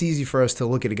think it's easy for us to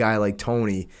look at a guy like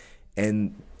Tony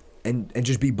and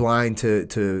just be blind to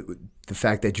the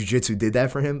fact that jiu-jitsu did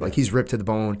that for him. Like, he's ripped to the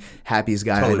bone, happiest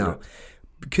guy I know.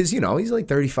 Because, you know, he's like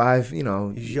 35, you know.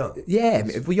 He's young. Yeah,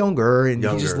 younger, and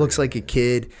he just looks like a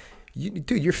kid.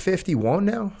 Dude, you're 51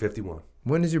 now? 51.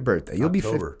 When is your birthday?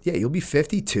 October. You'll be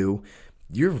 52.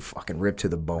 You're fucking ripped to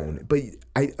the bone.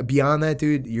 But beyond that,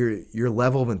 dude, your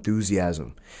level of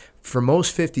enthusiasm. For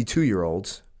most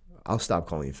 52-year-olds, I'll stop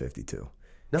calling you 52.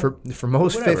 No. For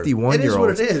most 51-year-olds. It is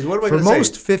what it is. What am I going to say? For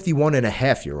most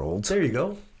 51-and-a-half-year-olds. There you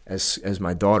go. as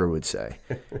my daughter would say.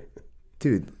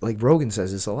 Dude, like Rogan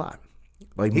says this a lot.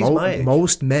 Like He's my age.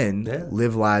 most men Yeah.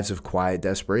 live lives of quiet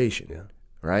desperation, Yeah.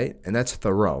 right? And that's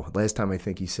Thoreau. Last time I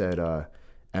think he said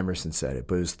Emerson said it,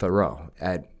 but it was Thoreau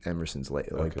at Emerson's Lake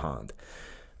Pond.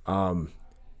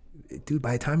 Dude,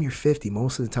 by the time you're 50,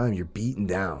 most of the time you're beaten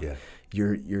down. Yeah.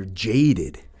 You're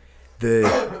jaded.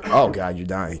 Oh God, you're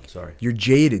dying. Sorry. You're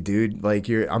jaded, dude. Like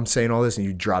I'm saying all this and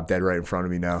you drop dead right in front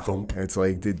of me now. Thump. It's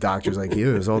like the doctor's like,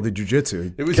 it was all the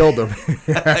jujitsu. It was Killed him.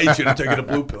 You should have taken a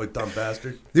blue pill, you dumb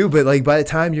bastard. Dude, but like by the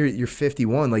time you're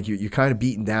 51, like you're kind of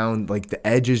beaten down. Like the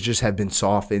edges just have been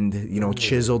softened,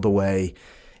 chiseled away,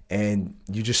 and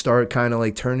you just start kind of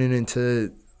like turning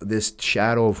into this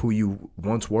shadow of who you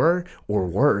once were, or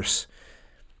worse,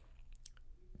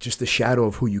 just the shadow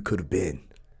of who you could have been.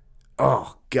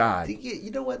 Oh God,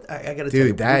 You know what? I got to tell you,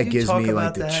 dude, that when you gives talk me like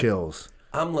about the that, chills.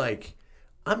 I'm like,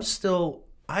 I'm still,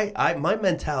 my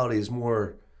mentality is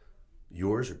more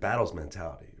yours or Battle's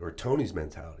mentality or Tony's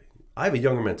mentality. I have a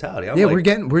younger mentality. I'm Yeah, like,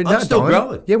 we're I'm not still done.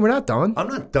 growing. Yeah, we're not done. I'm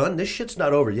not done. This shit's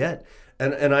not over yet.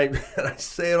 And I and I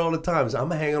say it all the time. Is I'm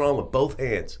hanging on with both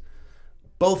hands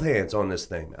on this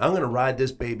thing. I'm gonna ride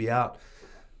this baby out.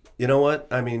 You know what?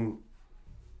 I mean,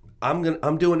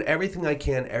 I'm doing everything I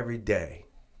can every day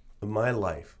of my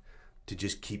life to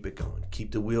just keep it going,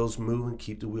 keep the wheels moving,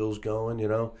 keep the wheels going.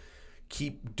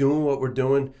 Keep doing what we're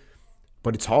doing.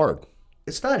 But it's hard.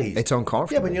 It's not easy. It's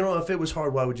uncomfortable. Yeah, but if it was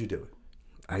hard, why would you do it?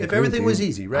 I If agree, everything was dude.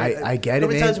 easy, right? I get it, How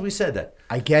many man. times have we said that?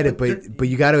 I get it, there- but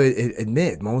you got to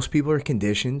admit, most people are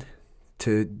conditioned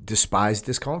to despise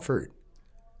discomfort.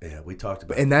 Yeah, we talked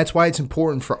about And that's why it's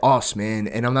important for us, man.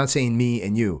 And I'm not saying me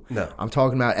and you. No. I'm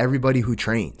talking about everybody who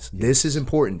trains. Yes. This is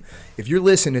important. If you're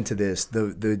listening to this,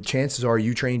 the chances are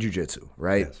you train jiu-jitsu,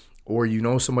 right? Yes. Or you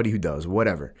know somebody who does,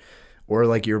 whatever. Or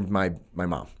like you're my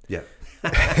mom. Yeah.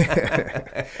 And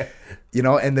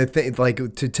the thing,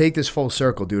 like, to take this full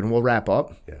circle, dude, and we'll wrap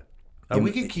up. Yeah.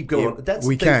 We can keep going. That's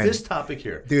we the thing. can. This topic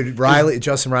here. Dude,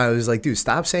 Justin Riley was like, dude,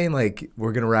 stop saying like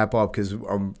we're gonna wrap up because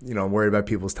I'm worried about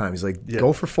people's time. He's like,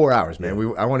 go for 4 hours, man.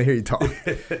 I want to hear you talk.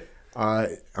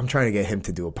 I'm trying to get him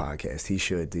to do a podcast. He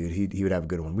should, dude. He would have a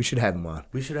good one. We should have him on.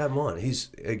 We should have him on. He's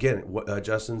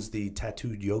Justin's the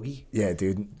tattooed yogi. Yeah,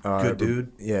 dude. Good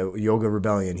dude. Yeah, Yoga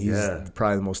Rebellion. He's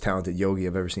probably the most talented yogi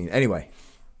I've ever seen. Anyway,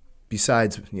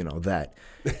 besides that,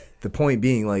 the point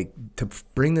being, like, to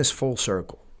bring this full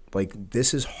circle. Like,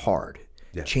 this is hard.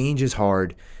 Yeah. Change is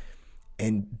hard.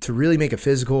 And to really make a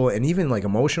physical and even like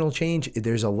emotional change,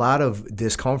 there's a lot of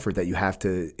discomfort that you have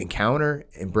to encounter,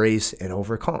 embrace, and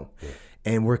overcome. Yeah.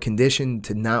 And we're conditioned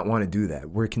to not want to do that.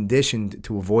 We're conditioned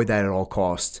to avoid that at all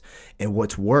costs. And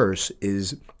what's worse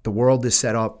is the world is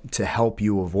set up to help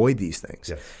you avoid these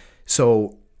things. Yeah.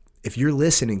 So if you're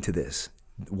listening to this,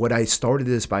 what I started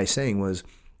this by saying was,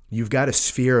 you've got a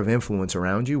sphere of influence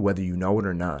around you, whether you know it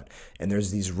or not. And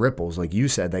there's these ripples, like you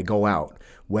said, that go out,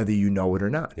 whether you know it or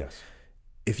not. Yes.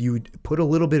 If you put a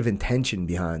little bit of intention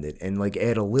behind it and like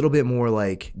add a little bit more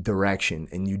like direction,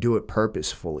 and you do it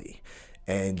purposefully,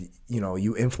 and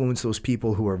you influence those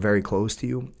people who are very close to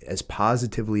you as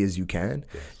positively as you can,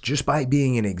 just by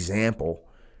being an example,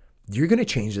 you're going to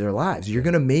change their lives. You're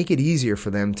going to make it easier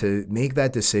for them to make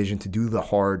that decision to do the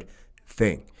hard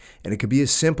thing. And it could be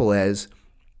as simple as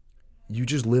you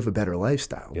just live a better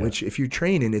lifestyle, which if you're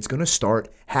training, it's going to start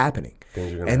happening.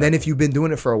 And then if you've been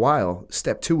doing it for a while,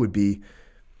 step 2 would be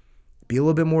a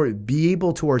little bit more, be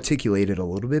able to articulate it a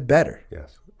little bit better.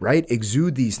 Yes. Right?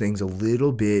 Exude these things a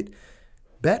little bit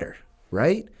better.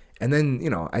 Right? And then,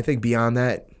 I think beyond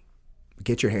that,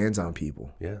 get your hands on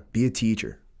people. Yeah. Be a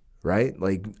teacher. Right?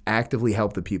 Like, actively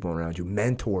help the people around you.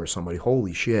 Mentor somebody.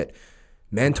 Holy shit.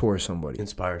 Mentor somebody.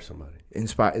 Inspire somebody.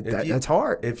 That's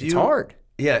hard. It's hard.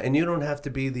 Yeah, and you don't have to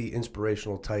be the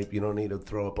inspirational type. You don't need to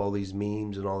throw up all these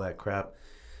memes and all that crap.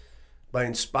 By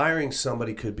inspiring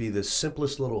somebody could be the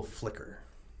simplest little flicker.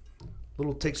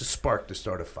 Takes a spark to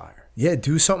start a fire. Yeah,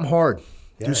 do something hard.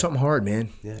 Yeah. Do something hard, man.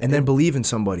 Yeah. And then believe in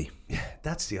somebody. Yeah,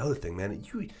 that's the other thing, man.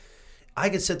 I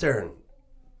could sit there and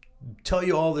tell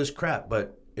you all this crap,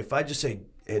 but if I just say,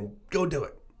 and go do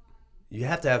it, you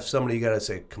have to have somebody you got to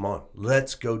say, come on,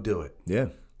 let's go do it. Yeah.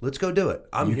 Let's go do it.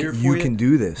 I'm here for you. You can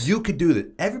do this. You could do this.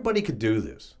 Everybody could do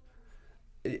this.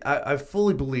 I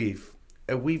fully believe,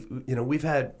 and we've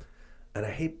had, and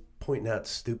I hate pointing out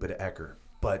stupid Ecker,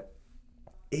 but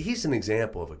he's an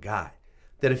example of a guy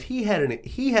that if he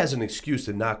has an excuse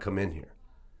to not come in here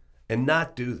and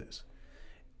not do this.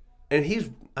 And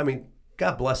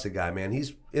God bless the guy, man.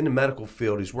 He's in the medical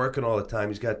field. He's working all the time.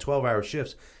 He's got 12-hour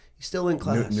shifts. He's still in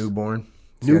class. Newborn.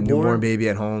 He's got a newborn baby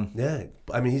at home. Yeah,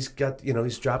 I mean, he's got,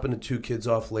 he's dropping the 2 kids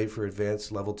off late for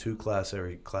advanced level 2 class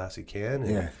every class he can.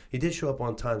 And he did show up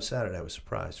on time Saturday. I was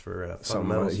surprised for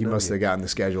fundamentals. He must have gotten the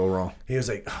schedule wrong. He was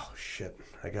like, oh shit,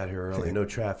 I got here early, no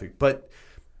traffic. But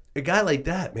a guy like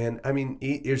that, man, I mean,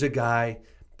 here's a guy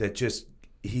that just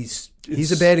he's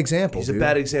a bad example. He's a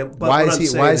bad example. But why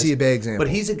is he a bad example?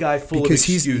 But he's a guy full of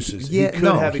excuses.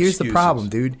 Here's the problem,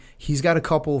 dude. He's got a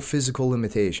couple physical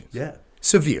limitations. Yeah.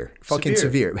 Severe. Fucking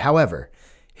severe. However,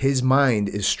 his mind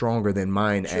is stronger than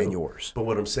mine and yours. But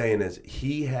what I'm saying is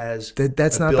he has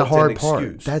that's not the hard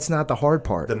part. That's not the hard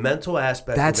part. The mental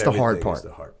aspect that's of the hard part. Is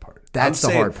the hard part. That's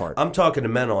the hard part. I'm talking the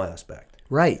mental aspect.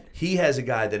 Right. He has a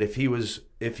guy that if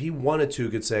he wanted to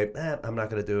could say, I'm not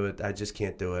going to do it. I just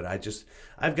can't do it.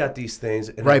 I've got these things.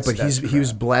 And right, but he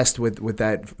was blessed with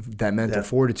that mental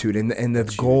fortitude, and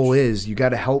the goal is you got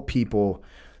to help people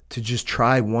to just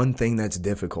try one thing that's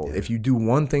difficult. Yeah. If you do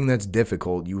one thing that's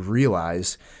difficult, you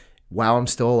realize, wow, I'm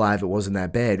still alive. It wasn't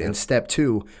that bad. Yep. And step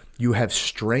 2, you have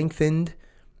strengthened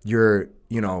your,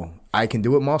 I can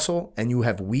do it muscle, and you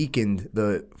have weakened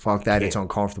the it's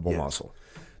uncomfortable muscle.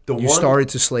 You started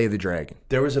to slay the dragon.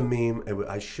 There was a meme, and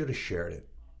I should have shared it,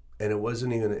 and it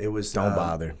wasn't even. It was. Don't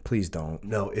bother, please don't.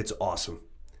 No, it's awesome,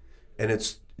 and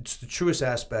it's the truest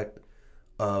aspect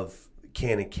of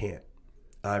can and can't.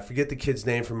 I forget the kid's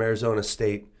name from Arizona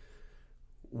State.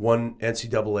 Won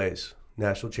NCAA's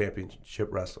national championship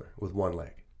wrestler with one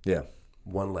leg. Yeah,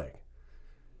 one leg,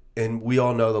 and we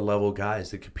all know the level of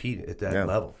guys that compete at that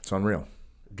level. It's unreal.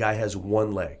 Guy has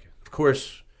one leg. Of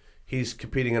course. He's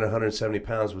competing at 170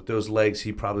 pounds. With those legs,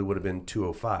 he probably would have been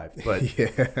 205.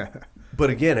 But but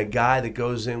again, a guy that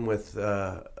goes in with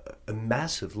a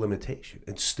massive limitation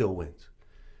and still wins.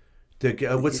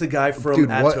 What's the guy from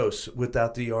Atos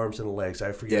without the arms and the legs?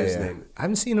 I forget his name. I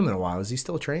haven't seen him in a while. Is he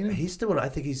still training? He's doing. I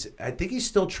think he's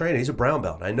still training. He's a brown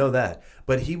belt. I know that.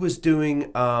 But he was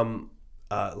doing a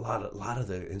lot of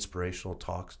the inspirational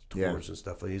talks, tours, and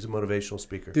stuff. He's a motivational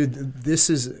speaker. Dude, this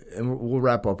is, and we'll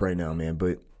wrap up right now, man.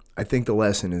 But I think the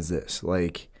lesson is this: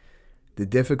 like, the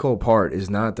difficult part is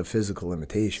not the physical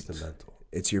limitations. It's the mental.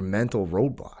 It's your mental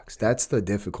roadblocks. That's the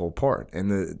difficult part. And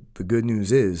the good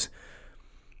news is,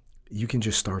 you can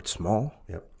just start small,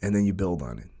 and then you build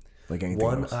on it, like anything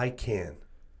else. One I can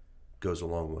goes a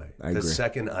long way. I agree. The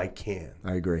second I can,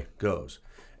 I agree, goes.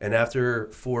 And after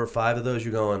 4 or 5 of those,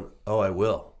 you're going, oh, I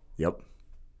will. Yep.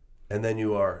 And then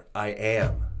you are, I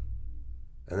am.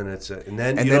 And then it's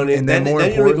you don't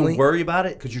even worry about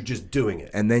it because you're just doing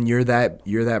it. And then you're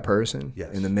that person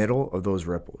in the middle of those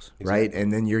ripples, right?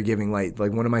 And then you're giving light.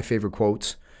 Like one of my favorite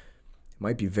quotes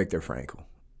might be Viktor Frankl.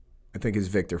 I think it's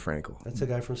Viktor Frankl. That's the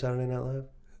guy from Saturday Night Live?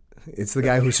 It's the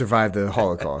guy who survived the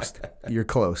Holocaust. You're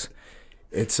close.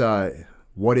 It's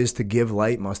what is to give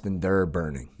light must endure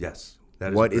burning. Yes.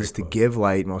 What is to give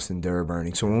light must endure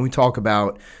burning. So when we talk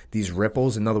about these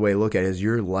ripples, another way to look at it is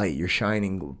your light. You're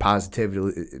shining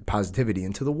positivity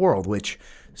into the world, which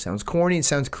sounds corny, it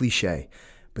sounds cliche,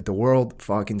 but the world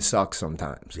fucking sucks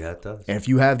sometimes. Yeah, it does. And if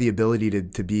you have the ability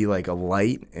to be like a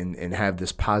light and have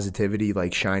this positivity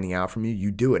like shining out from you,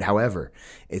 you do it. However,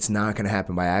 it's not going to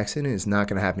happen by accident. It's not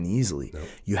going to happen easily. Nope.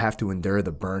 You have to endure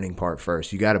the burning part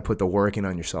first. You got to put the work in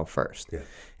on yourself first. Yeah.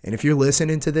 And if you're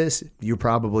listening to this, you're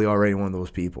probably already one of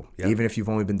those people, even if you've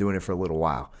only been doing it for a little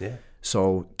while. Yeah.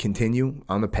 So continue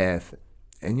on the path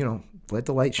and, let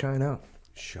the light shine out.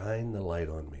 Shine the light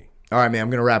on me. All right, man, I'm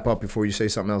going to wrap up before you say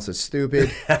something else that's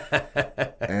stupid.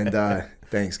 And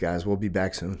thanks, guys. We'll be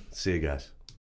back soon. See you guys.